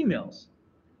become females.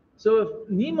 So if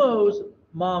Nemo's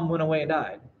mom went away and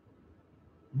died,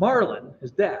 Marlin,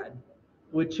 his dad,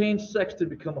 would change sex to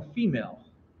become a female.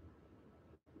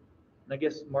 And I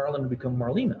guess Marlin would become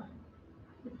Marlena.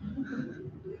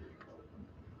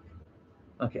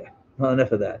 Okay, well,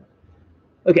 enough of that.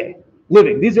 Okay,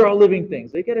 living. These are all living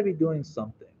things. They got to be doing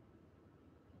something.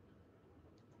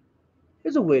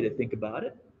 Here's a way to think about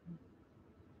it.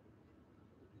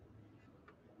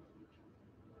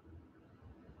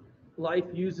 Life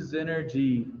uses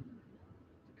energy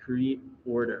to create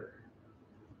order.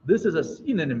 This is a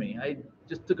sea anemone. I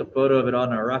just took a photo of it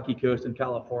on a rocky coast in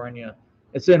California.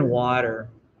 It's in water.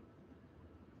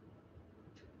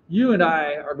 You and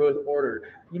I are both ordered.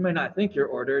 You may not think you're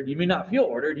ordered. You may not feel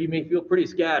ordered. You may feel pretty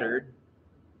scattered,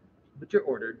 but you're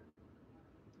ordered.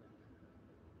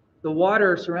 The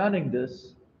water surrounding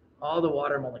this, all the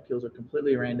water molecules are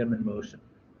completely random in motion.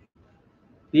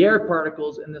 The air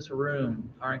particles in this room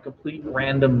are in complete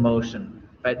random motion.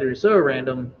 In fact, they're so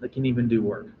random they can even do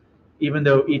work. Even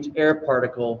though each air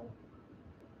particle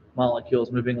molecule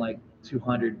is moving like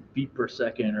 200 feet per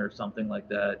second or something like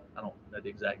that. I don't know the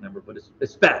exact number, but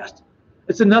it's fast.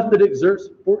 It's enough that it exerts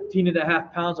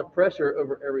 14.5 pounds of pressure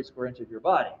over every square inch of your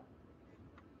body.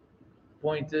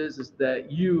 Point is that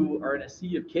you are in a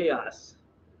sea of chaos.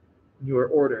 You are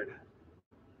ordered.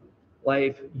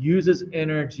 Life uses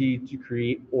energy to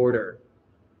create order.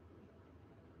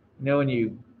 You know, when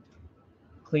you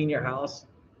clean your house,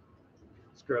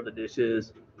 scrub the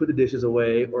dishes, put the dishes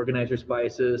away, organize your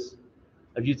spices.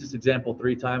 I've used this example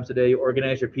 3 times today. You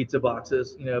organize your pizza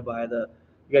boxes, you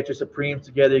got your Supremes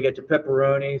together, you got your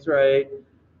pepperonis, right?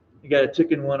 You got a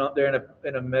chicken one up there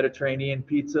and a Mediterranean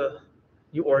pizza.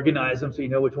 You organize them so you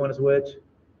know which one is which.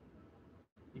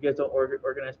 You guys don't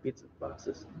organize pizza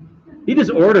boxes. You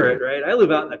just order it, right? I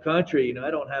live out in the country,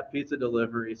 I don't have pizza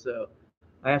delivery, so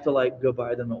I have to go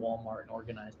buy them at Walmart and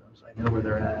organize them so I know where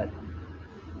they're at.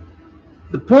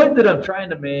 The point that I'm trying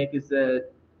to make is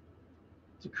that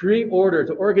to create order,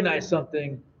 to organize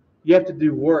something, you have to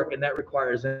do work, and that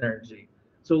requires energy.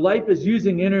 So life is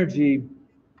using energy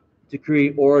to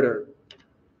create order.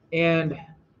 And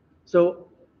so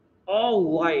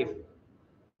all life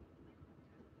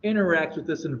interacts with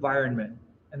this environment,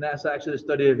 and that's actually the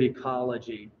study of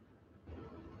ecology.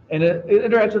 And it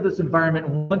interacts with this environment,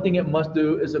 and one thing it must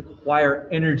do is acquire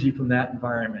energy from that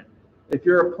environment. If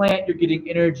you're a plant, you're getting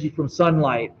energy from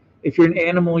sunlight. If you're an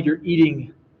animal, you're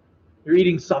eating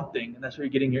something, and that's where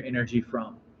you're getting your energy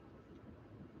from.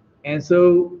 And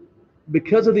so,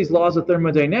 because of these laws of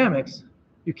thermodynamics,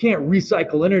 you can't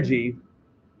recycle energy.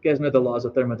 You guys know the laws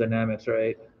of thermodynamics,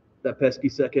 right? That pesky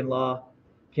second law.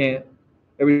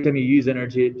 Every time you use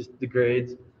energy, it just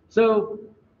degrades. So,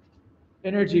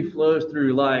 energy flows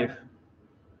through life.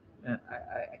 And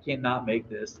I can't not make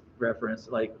this reference,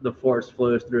 like the force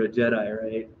flows through a Jedi,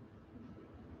 right?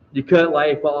 You cut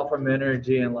life off from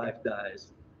energy and life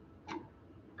dies.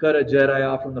 Cut a Jedi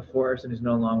off from the force and he's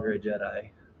no longer a Jedi.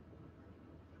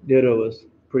 Yoda was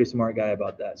a pretty smart guy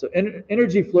about that. So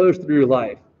energy flows through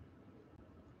life.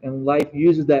 And life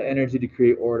uses that energy to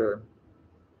create order,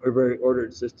 or very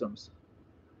ordered systems.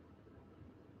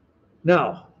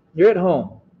 Now, you're at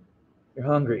home. You're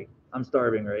hungry. I'm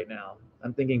starving right now.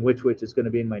 I'm thinking which is going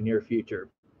to be in my near future.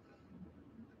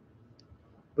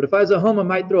 But if I was at home, I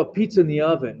might throw a pizza in the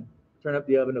oven. Turn up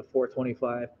the oven to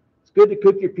 425. It's good to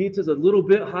cook your pizzas a little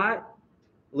bit hot,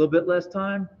 a little bit less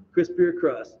time, crispier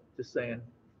crust. Just saying.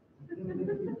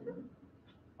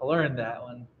 I learned that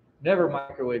one. Never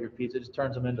microwave your pizza. It just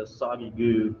turns them into soggy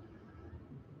goo.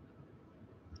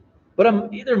 But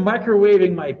I'm either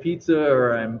microwaving my pizza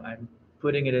or I'm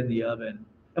putting it in the oven.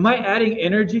 Am I adding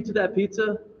energy to that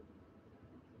pizza?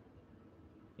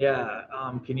 Yeah.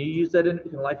 Can you use that?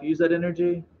 Can life use that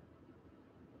energy?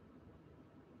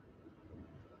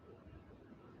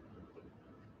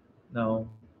 No.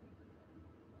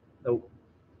 Nope.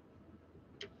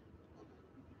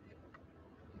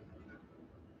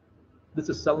 This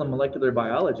is cell and molecular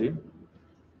biology.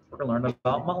 We're going to learn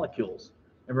about molecules,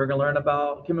 and we're going to learn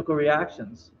about chemical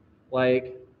reactions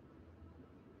like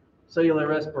cellular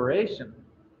respiration.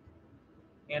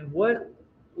 And what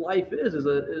life is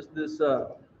this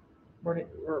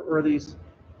or these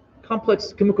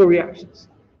complex chemical reactions.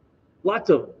 Lots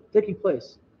of them taking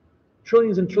place.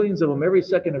 Trillions and trillions of them every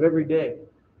second of every day.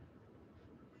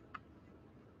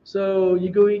 So you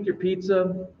go eat your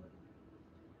pizza,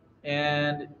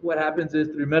 and what happens is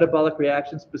through metabolic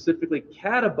reactions, specifically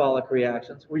catabolic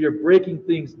reactions, where you're breaking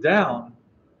things down,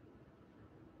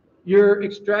 you're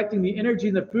extracting the energy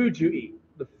in the food you eat,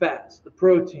 the fats, the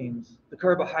proteins, the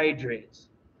carbohydrates.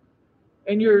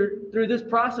 And through this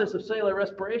process of cellular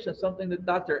respiration, something that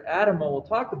Dr. Adamo will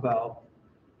talk about,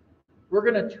 we're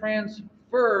going to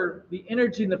transfer the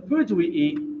energy in the foods we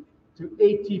eat to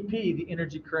ATP, the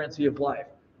energy currency of life.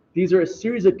 These are a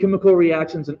series of chemical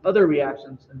reactions and other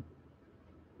reactions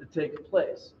that take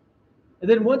place. And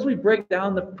then once we break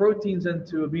down the proteins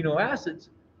into amino acids,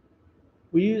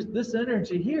 we use this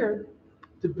energy here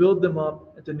to build them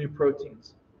up into new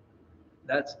proteins.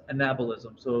 That's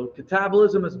anabolism. So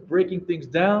catabolism is breaking things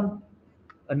down.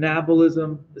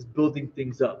 Anabolism is building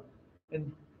things up.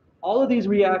 And all of these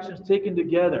reactions taken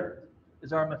together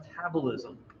is our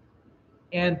metabolism.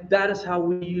 And that is how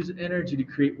we use energy to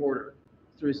create order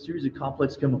through a series of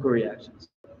complex chemical reactions.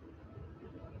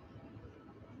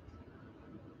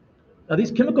 Now,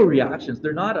 these chemical reactions,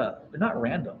 they're not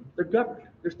random. They're governed.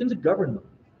 There's things that govern them.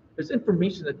 There's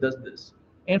information that does this.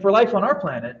 And for life on our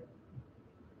planet,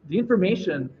 the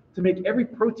information to make every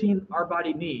protein our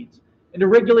body needs and to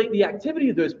regulate the activity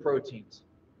of those proteins.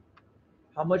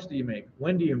 How much do you make?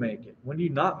 When do you make it? When do you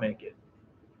not make it?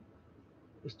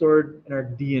 It's stored in our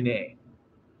DNA.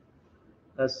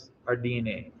 That's our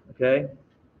DNA, okay?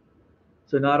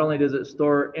 So not only does it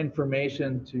store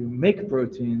information to make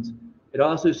proteins, It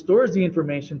also stores the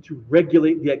information to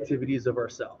regulate the activities of our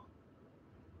cell.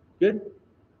 Good?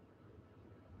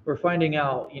 We're finding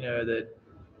out, that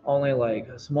only like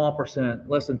a small percent,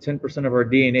 less than 10% of our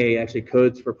DNA actually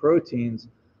codes for proteins.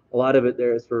 A lot of it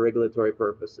there is for regulatory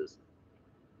purposes.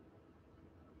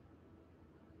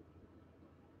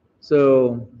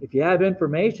 So if you have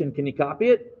information, can you copy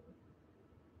it?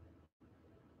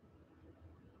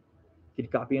 Can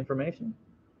you copy information?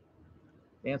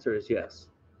 The answer is yes.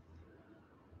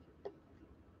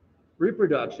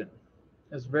 Reproduction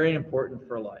is very important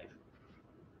for life.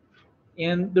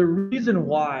 And the reason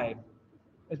why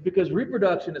is because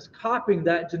reproduction is copying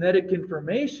that genetic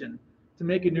information to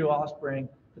make a new offspring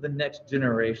for the next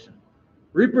generation.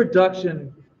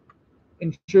 Reproduction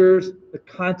ensures the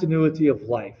continuity of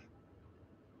life.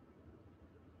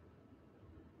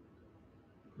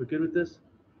 We good with this?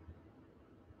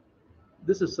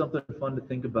 This is something fun to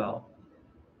think about.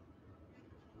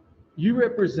 You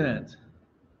represent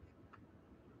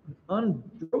an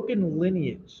unbroken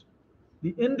lineage,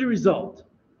 the end result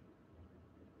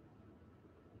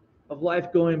of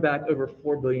life going back over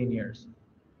 4 billion years,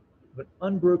 of an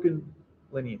unbroken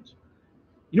lineage.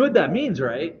 You know what that means,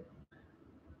 right?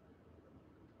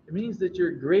 It means that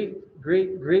your great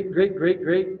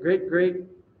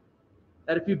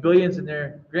had a few billions in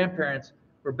their grandparents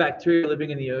were bacteria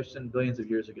living in the ocean billions of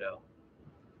years ago.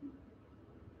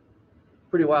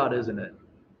 Pretty wild, isn't it?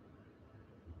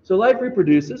 So life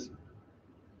reproduces.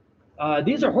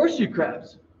 These are horseshoe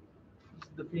crabs. This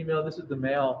is the female, this is the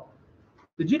male.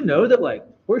 Did you know that like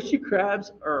horseshoe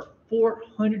crabs are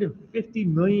 450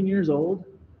 million years old?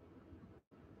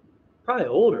 Probably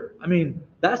older. I mean,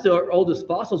 that's the oldest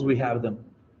fossils we have of them.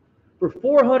 For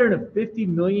 450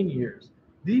 million years,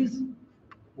 these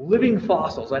living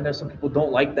fossils, I know some people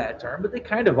don't like that term, but they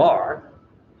kind of are,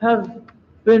 have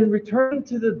been returning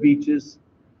to the beaches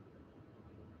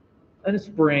in the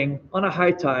spring on a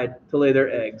high tide to lay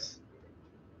their eggs.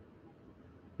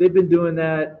 They've been doing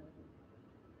that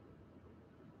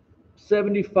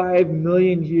 75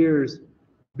 million years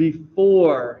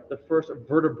before the first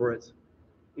vertebrates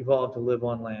evolved to live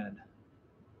on land.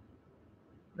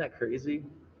 Isn't that crazy?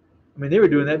 I mean, they were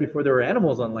doing that before there were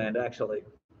animals on land, actually.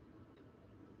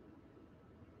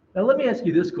 Now, let me ask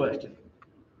you this question.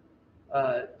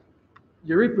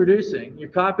 You're reproducing, you're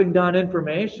copying down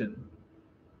information.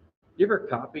 You ever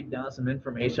copied down some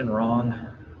information wrong?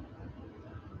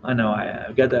 I know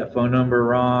I got that phone number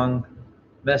wrong,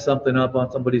 messed something up on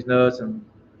somebody's notes, and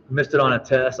missed it on a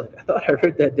test. Like, I thought I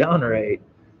wrote that down right.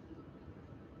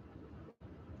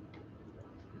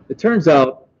 It turns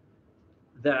out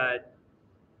that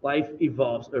life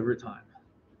evolves over time.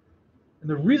 And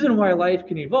the reason why life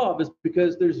can evolve is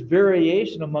because there's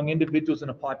variation among individuals in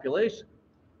a population.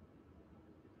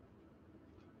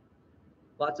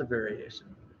 Lots of variation.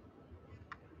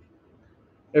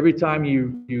 Every time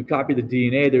you copy the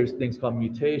DNA, there's things called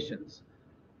mutations.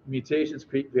 Mutations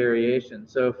create variation.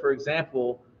 So for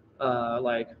example,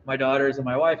 like my daughters and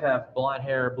my wife have blonde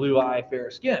hair, blue eye,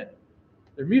 fair skin.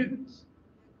 They're mutants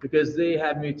because they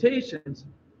have mutations,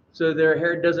 so their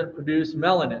hair doesn't produce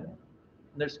melanin.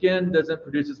 And their skin doesn't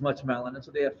produce as much melanin,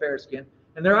 so they have fair skin,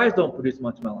 and their eyes don't produce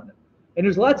much melanin. And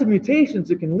there's lots of mutations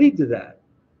that can lead to that,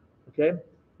 okay?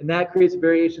 And that creates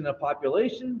variation in the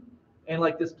population, and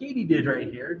like this katydid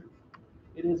right here,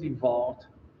 it has evolved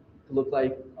to look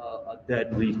like a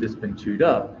dead leaf that's been chewed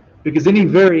up. Because any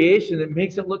variation that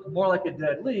makes it look more like a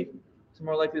dead leaf, it's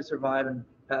more likely to survive and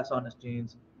pass on its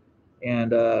genes,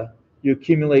 and you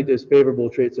accumulate those favorable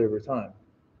traits over time.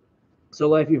 So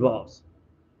life evolves.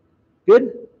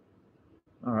 Good?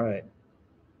 All right.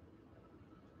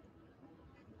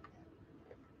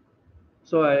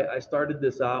 So I started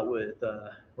this out with,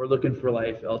 we're looking for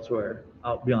life elsewhere,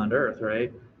 out beyond Earth,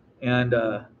 right? And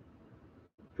if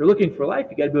you're looking for life,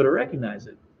 you got to be able to recognize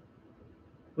it.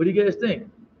 What do you guys think?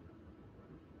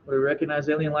 Would we recognize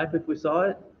alien life if we saw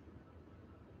it?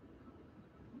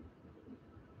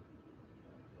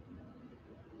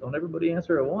 Don't everybody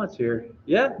answer at once here.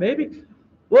 Yeah, maybe.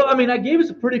 Well, I mean, I gave us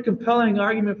a pretty compelling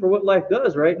argument for what life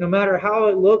does, right? No matter how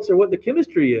it looks or what the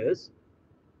chemistry is,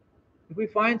 if we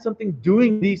find something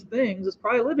doing these things, it's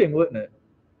probably living, wouldn't it?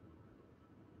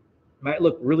 Might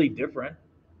look really different,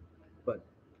 but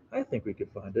I think we could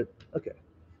find it. Okay.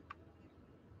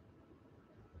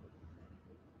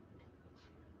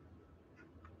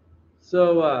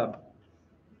 So, at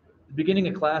the beginning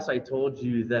of class, I told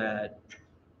you that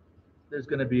there's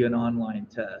going to be an online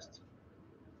test.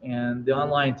 And the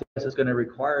online test is going to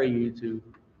require you to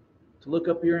look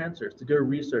up your answers, to go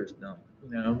research them.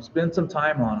 Spend some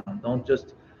time on them. Don't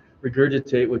just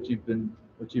regurgitate what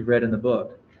you've read in the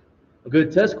book. A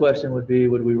good test question would be,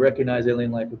 would we recognize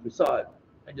alien life if we saw it?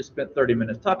 I just spent 30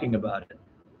 minutes talking about it.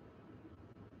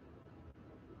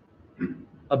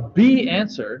 A B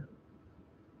answer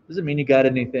doesn't mean you got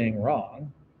anything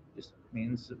wrong. It just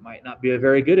means it might not be a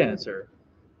very good answer.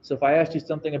 So if I asked you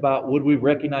something about would we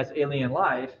recognize alien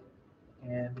life,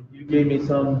 and you gave me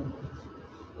some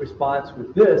response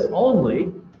with this only,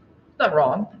 it's not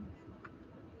wrong,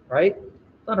 right?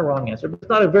 It's not a wrong answer, but it's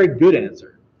not a very good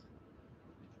answer.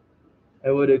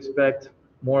 I would expect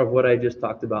more of what I just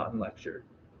talked about in lecture,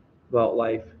 about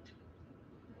life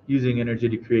using energy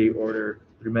to create order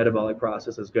through metabolic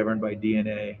processes governed by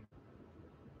DNA.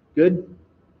 Good?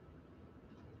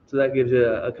 So that gives you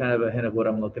a kind of a hint of what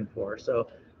I'm looking for. So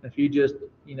if you just,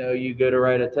 you go to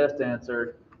write a test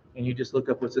answer and you just look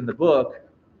up what's in the book,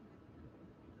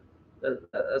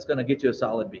 that's going to get you a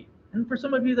solid B. And for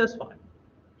some of you, that's fine.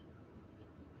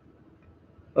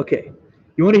 Okay,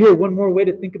 you want to hear one more way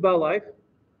to think about life?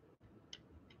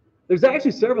 There's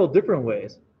actually several different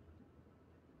ways.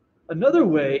 Another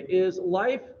way is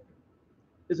life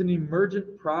is an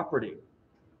emergent property.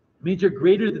 It means you're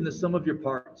greater than the sum of your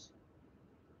parts.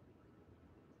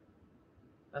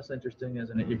 That's interesting,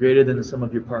 isn't it? You're greater than the sum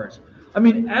of your parts. I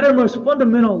mean, at our most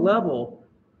fundamental level,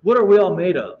 what are we all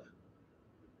made of?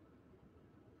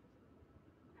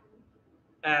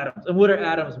 Atoms. And what are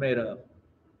atoms made of?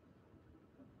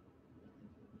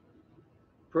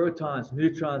 Protons,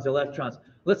 neutrons, electrons.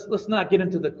 Let's not get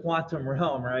into the quantum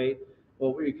realm, right?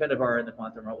 Well, we kind of are in the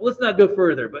quantum realm. Let's not go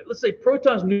further, but let's say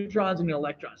protons, neutrons, and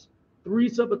electrons. 3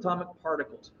 subatomic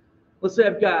particles. Let's say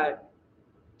I've got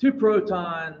 2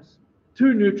 protons,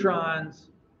 2 neutrons,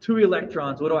 2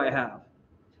 electrons. What do I have?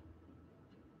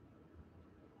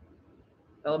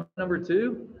 Element number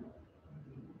 2?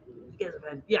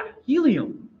 Yeah,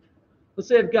 helium. Let's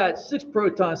say I've got 6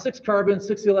 protons, 6 carbons,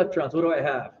 6 electrons. What do I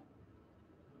have?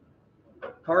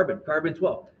 Carbon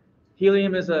 12.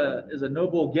 Helium is a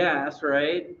noble gas,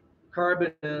 right?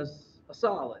 Carbon is a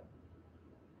solid.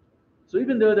 So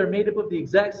even though they're made up of the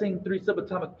exact same 3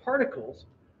 subatomic particles,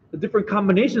 the different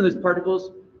combination of those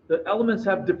particles, the elements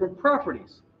have different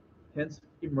properties, hence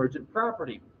emergent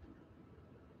property.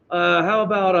 How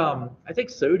about, I think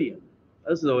sodium.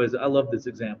 This is always, I love this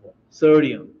example.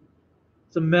 Sodium.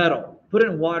 It's a metal. Put it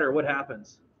in water, what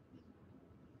happens?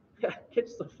 Yeah, it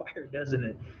catches the fire, doesn't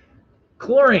it?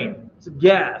 Chlorine. It's a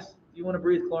gas. Do you want to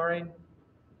breathe chlorine?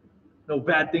 No,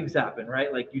 bad things happen,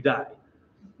 right? Like you die.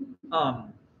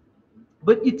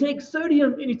 But you take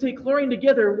sodium and you take chlorine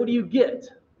together, what do you get?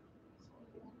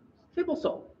 Table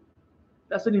salt.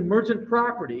 That's an emergent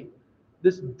property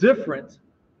that's different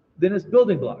than its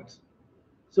building blocks.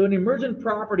 So an emergent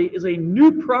property is a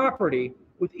new property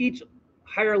with each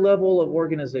higher level of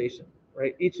organization,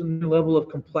 right? Each new level of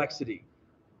complexity.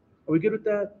 Are we good with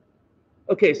that?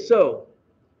 Okay, so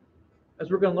as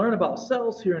we're going to learn about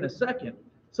cells here in a second,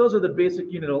 cells are the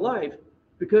basic unit of life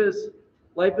because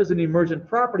life is an emergent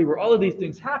property where all of these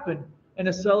things happen, and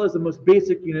a cell is the most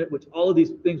basic unit which all of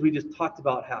these things we just talked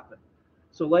about happen.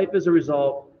 So life is a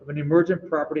result of an emergent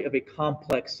property of a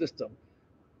complex system.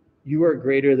 You are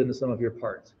greater than the sum of your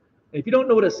parts. And if you don't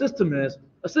know what a system is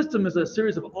a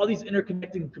series of all these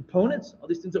interconnecting components, all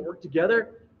these things that work together,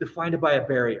 defined by a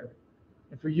barrier.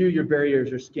 And for you, your barrier is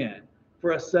your skin.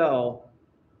 For a cell,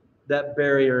 that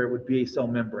barrier would be a cell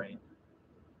membrane.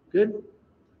 Good?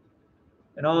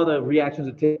 And all the reactions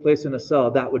that take place in a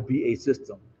cell, that would be a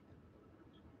system.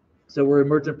 So we're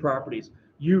emergent properties.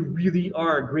 You really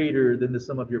are greater than the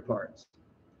sum of your parts.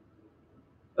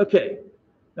 Okay,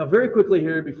 now very quickly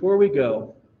here, before we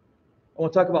go, I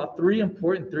want to talk about 3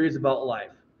 important theories about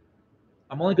life.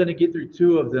 I'm only going to get through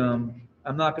 2 of them.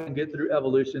 I'm not going to get through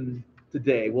evolution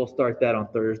today. We'll start that on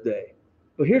Thursday.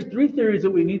 But here's 3 theories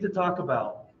that we need to talk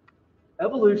about.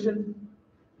 Evolution,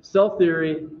 cell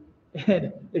theory,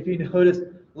 and if you notice,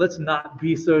 let's not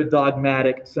be so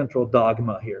dogmatic, central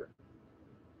dogma here.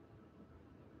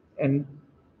 And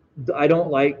I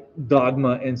don't like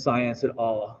dogma in science at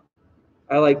all.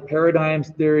 I like paradigms,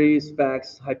 theories,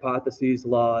 facts, hypotheses,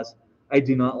 laws. I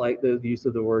do not like the use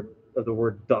of the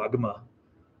word dogma,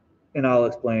 and I'll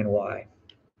explain why.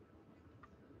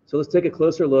 So let's take a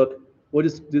closer look. We'll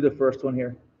just do the first one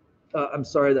here. I'm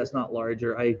sorry that's not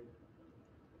larger. I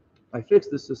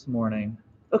fixed this morning.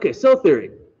 Okay, cell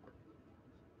theory.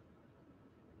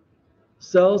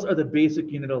 Cells are the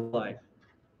basic unit of life.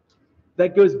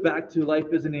 That goes back to life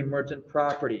is an emergent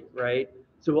property, right?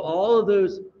 So all of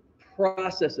those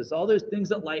processes, all those things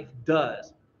that life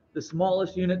does, the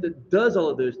smallest unit that does all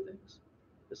of those things,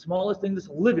 the smallest thing that's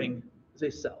living is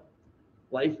a cell.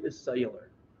 Life is cellular.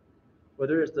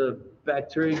 Whether it's the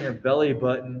bacteria in your belly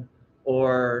button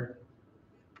or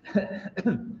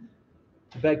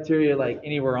bacteria like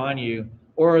anywhere on you,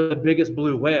 or the biggest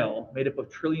blue whale made up of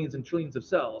trillions and trillions of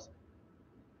cells.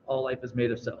 All life is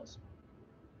made of cells.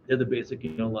 They're the basic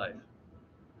life.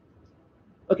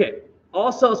 Okay,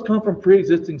 all cells come from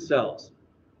pre-existing cells.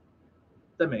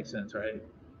 That makes sense, right?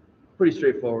 Pretty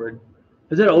straightforward.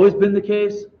 Has that always been the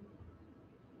case?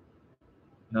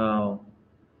 No.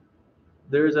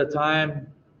 There's a time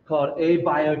called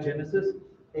abiogenesis.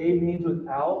 A means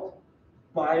without,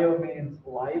 bio means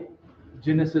life,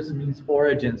 genesis means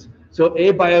origins. So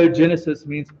abiogenesis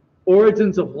means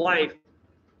origins of life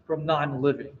from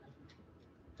non-living.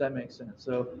 That makes sense.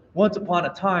 So once upon a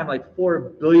time, like 4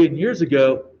 billion years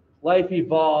ago, life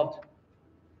evolved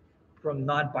from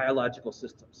non-biological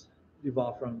systems. It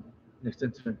evolved from an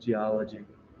extension of geology.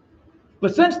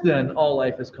 But since then, all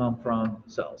life has come from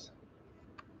cells.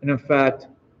 And in fact,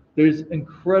 there's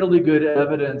incredibly good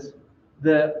evidence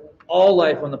that all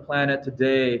life on the planet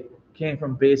today came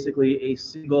from basically a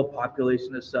single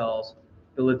population of cells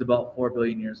that lived about 4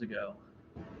 billion years ago.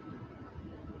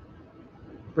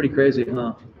 Pretty crazy,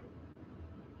 huh?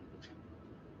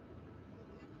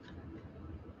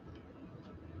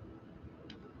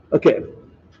 Okay.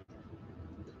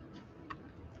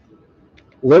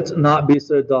 Let's not be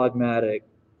so dogmatic.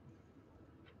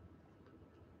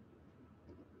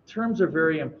 Terms are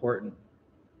very important.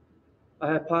 A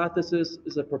hypothesis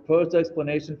is a proposed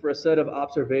explanation for a set of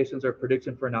observations or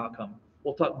prediction for an outcome.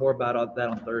 We'll talk more about that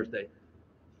on Thursday.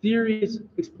 Theories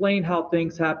explain how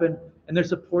things happen, and they're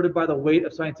supported by the weight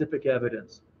of scientific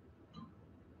evidence.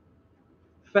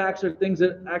 Facts are things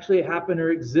that actually happen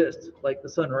or exist, like the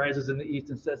sun rises in the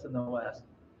east and sets in the west.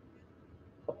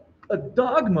 A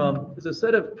dogma is a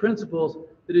set of principles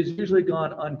that is usually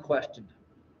gone unquestioned.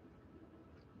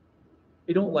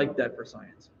 They don't like that for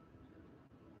science.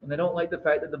 And they don't like the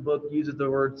fact that the book uses the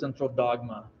word central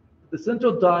dogma. The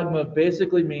central dogma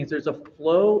basically means there's a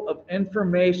flow of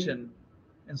information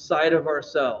inside of our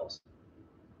cells.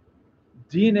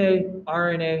 DNA,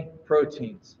 RNA,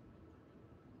 proteins.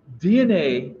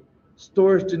 DNA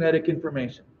stores genetic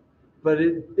information, but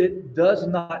it does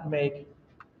not make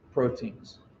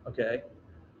proteins, okay?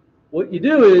 What you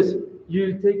do is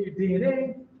you take your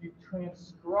DNA, you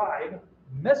transcribe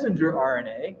messenger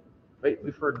RNA. Wait,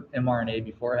 we've heard mRNA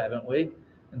before, haven't we?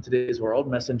 In today's world,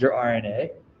 messenger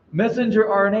RNA. Messenger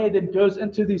RNA then goes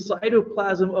into the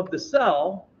cytoplasm of the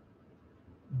cell,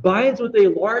 binds with a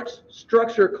large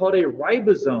structure called a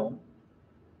ribosome,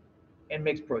 and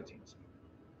makes proteins.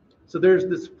 So there's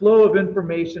this flow of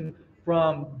information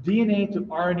from DNA to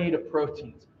RNA to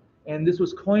proteins. And this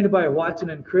was coined by Watson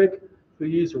and Crick, who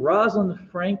used Rosalind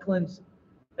Franklin's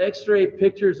X-ray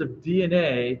pictures of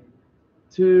DNA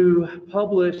to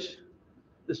publish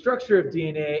the structure of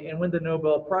DNA and win the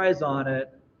Nobel Prize on it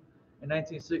in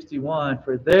 1961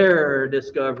 for their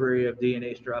discovery of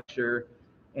DNA structure.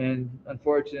 And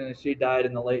unfortunately, she died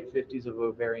in the late 50s of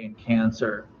ovarian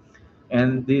cancer.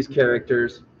 And these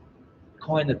characters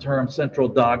coined the term central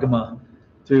dogma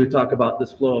to talk about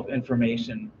this flow of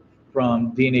information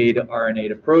from DNA to RNA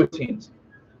to proteins.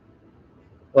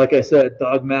 Like I said,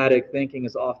 dogmatic thinking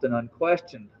is often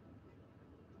unquestioned.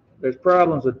 There's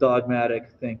problems with dogmatic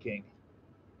thinking.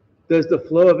 Does the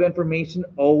flow of information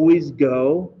always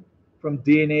go from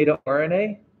DNA to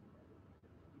RNA?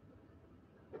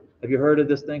 Have you heard of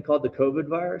this thing called the COVID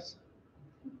virus?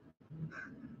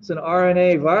 It's an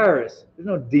RNA virus. There's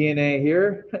no DNA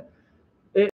here.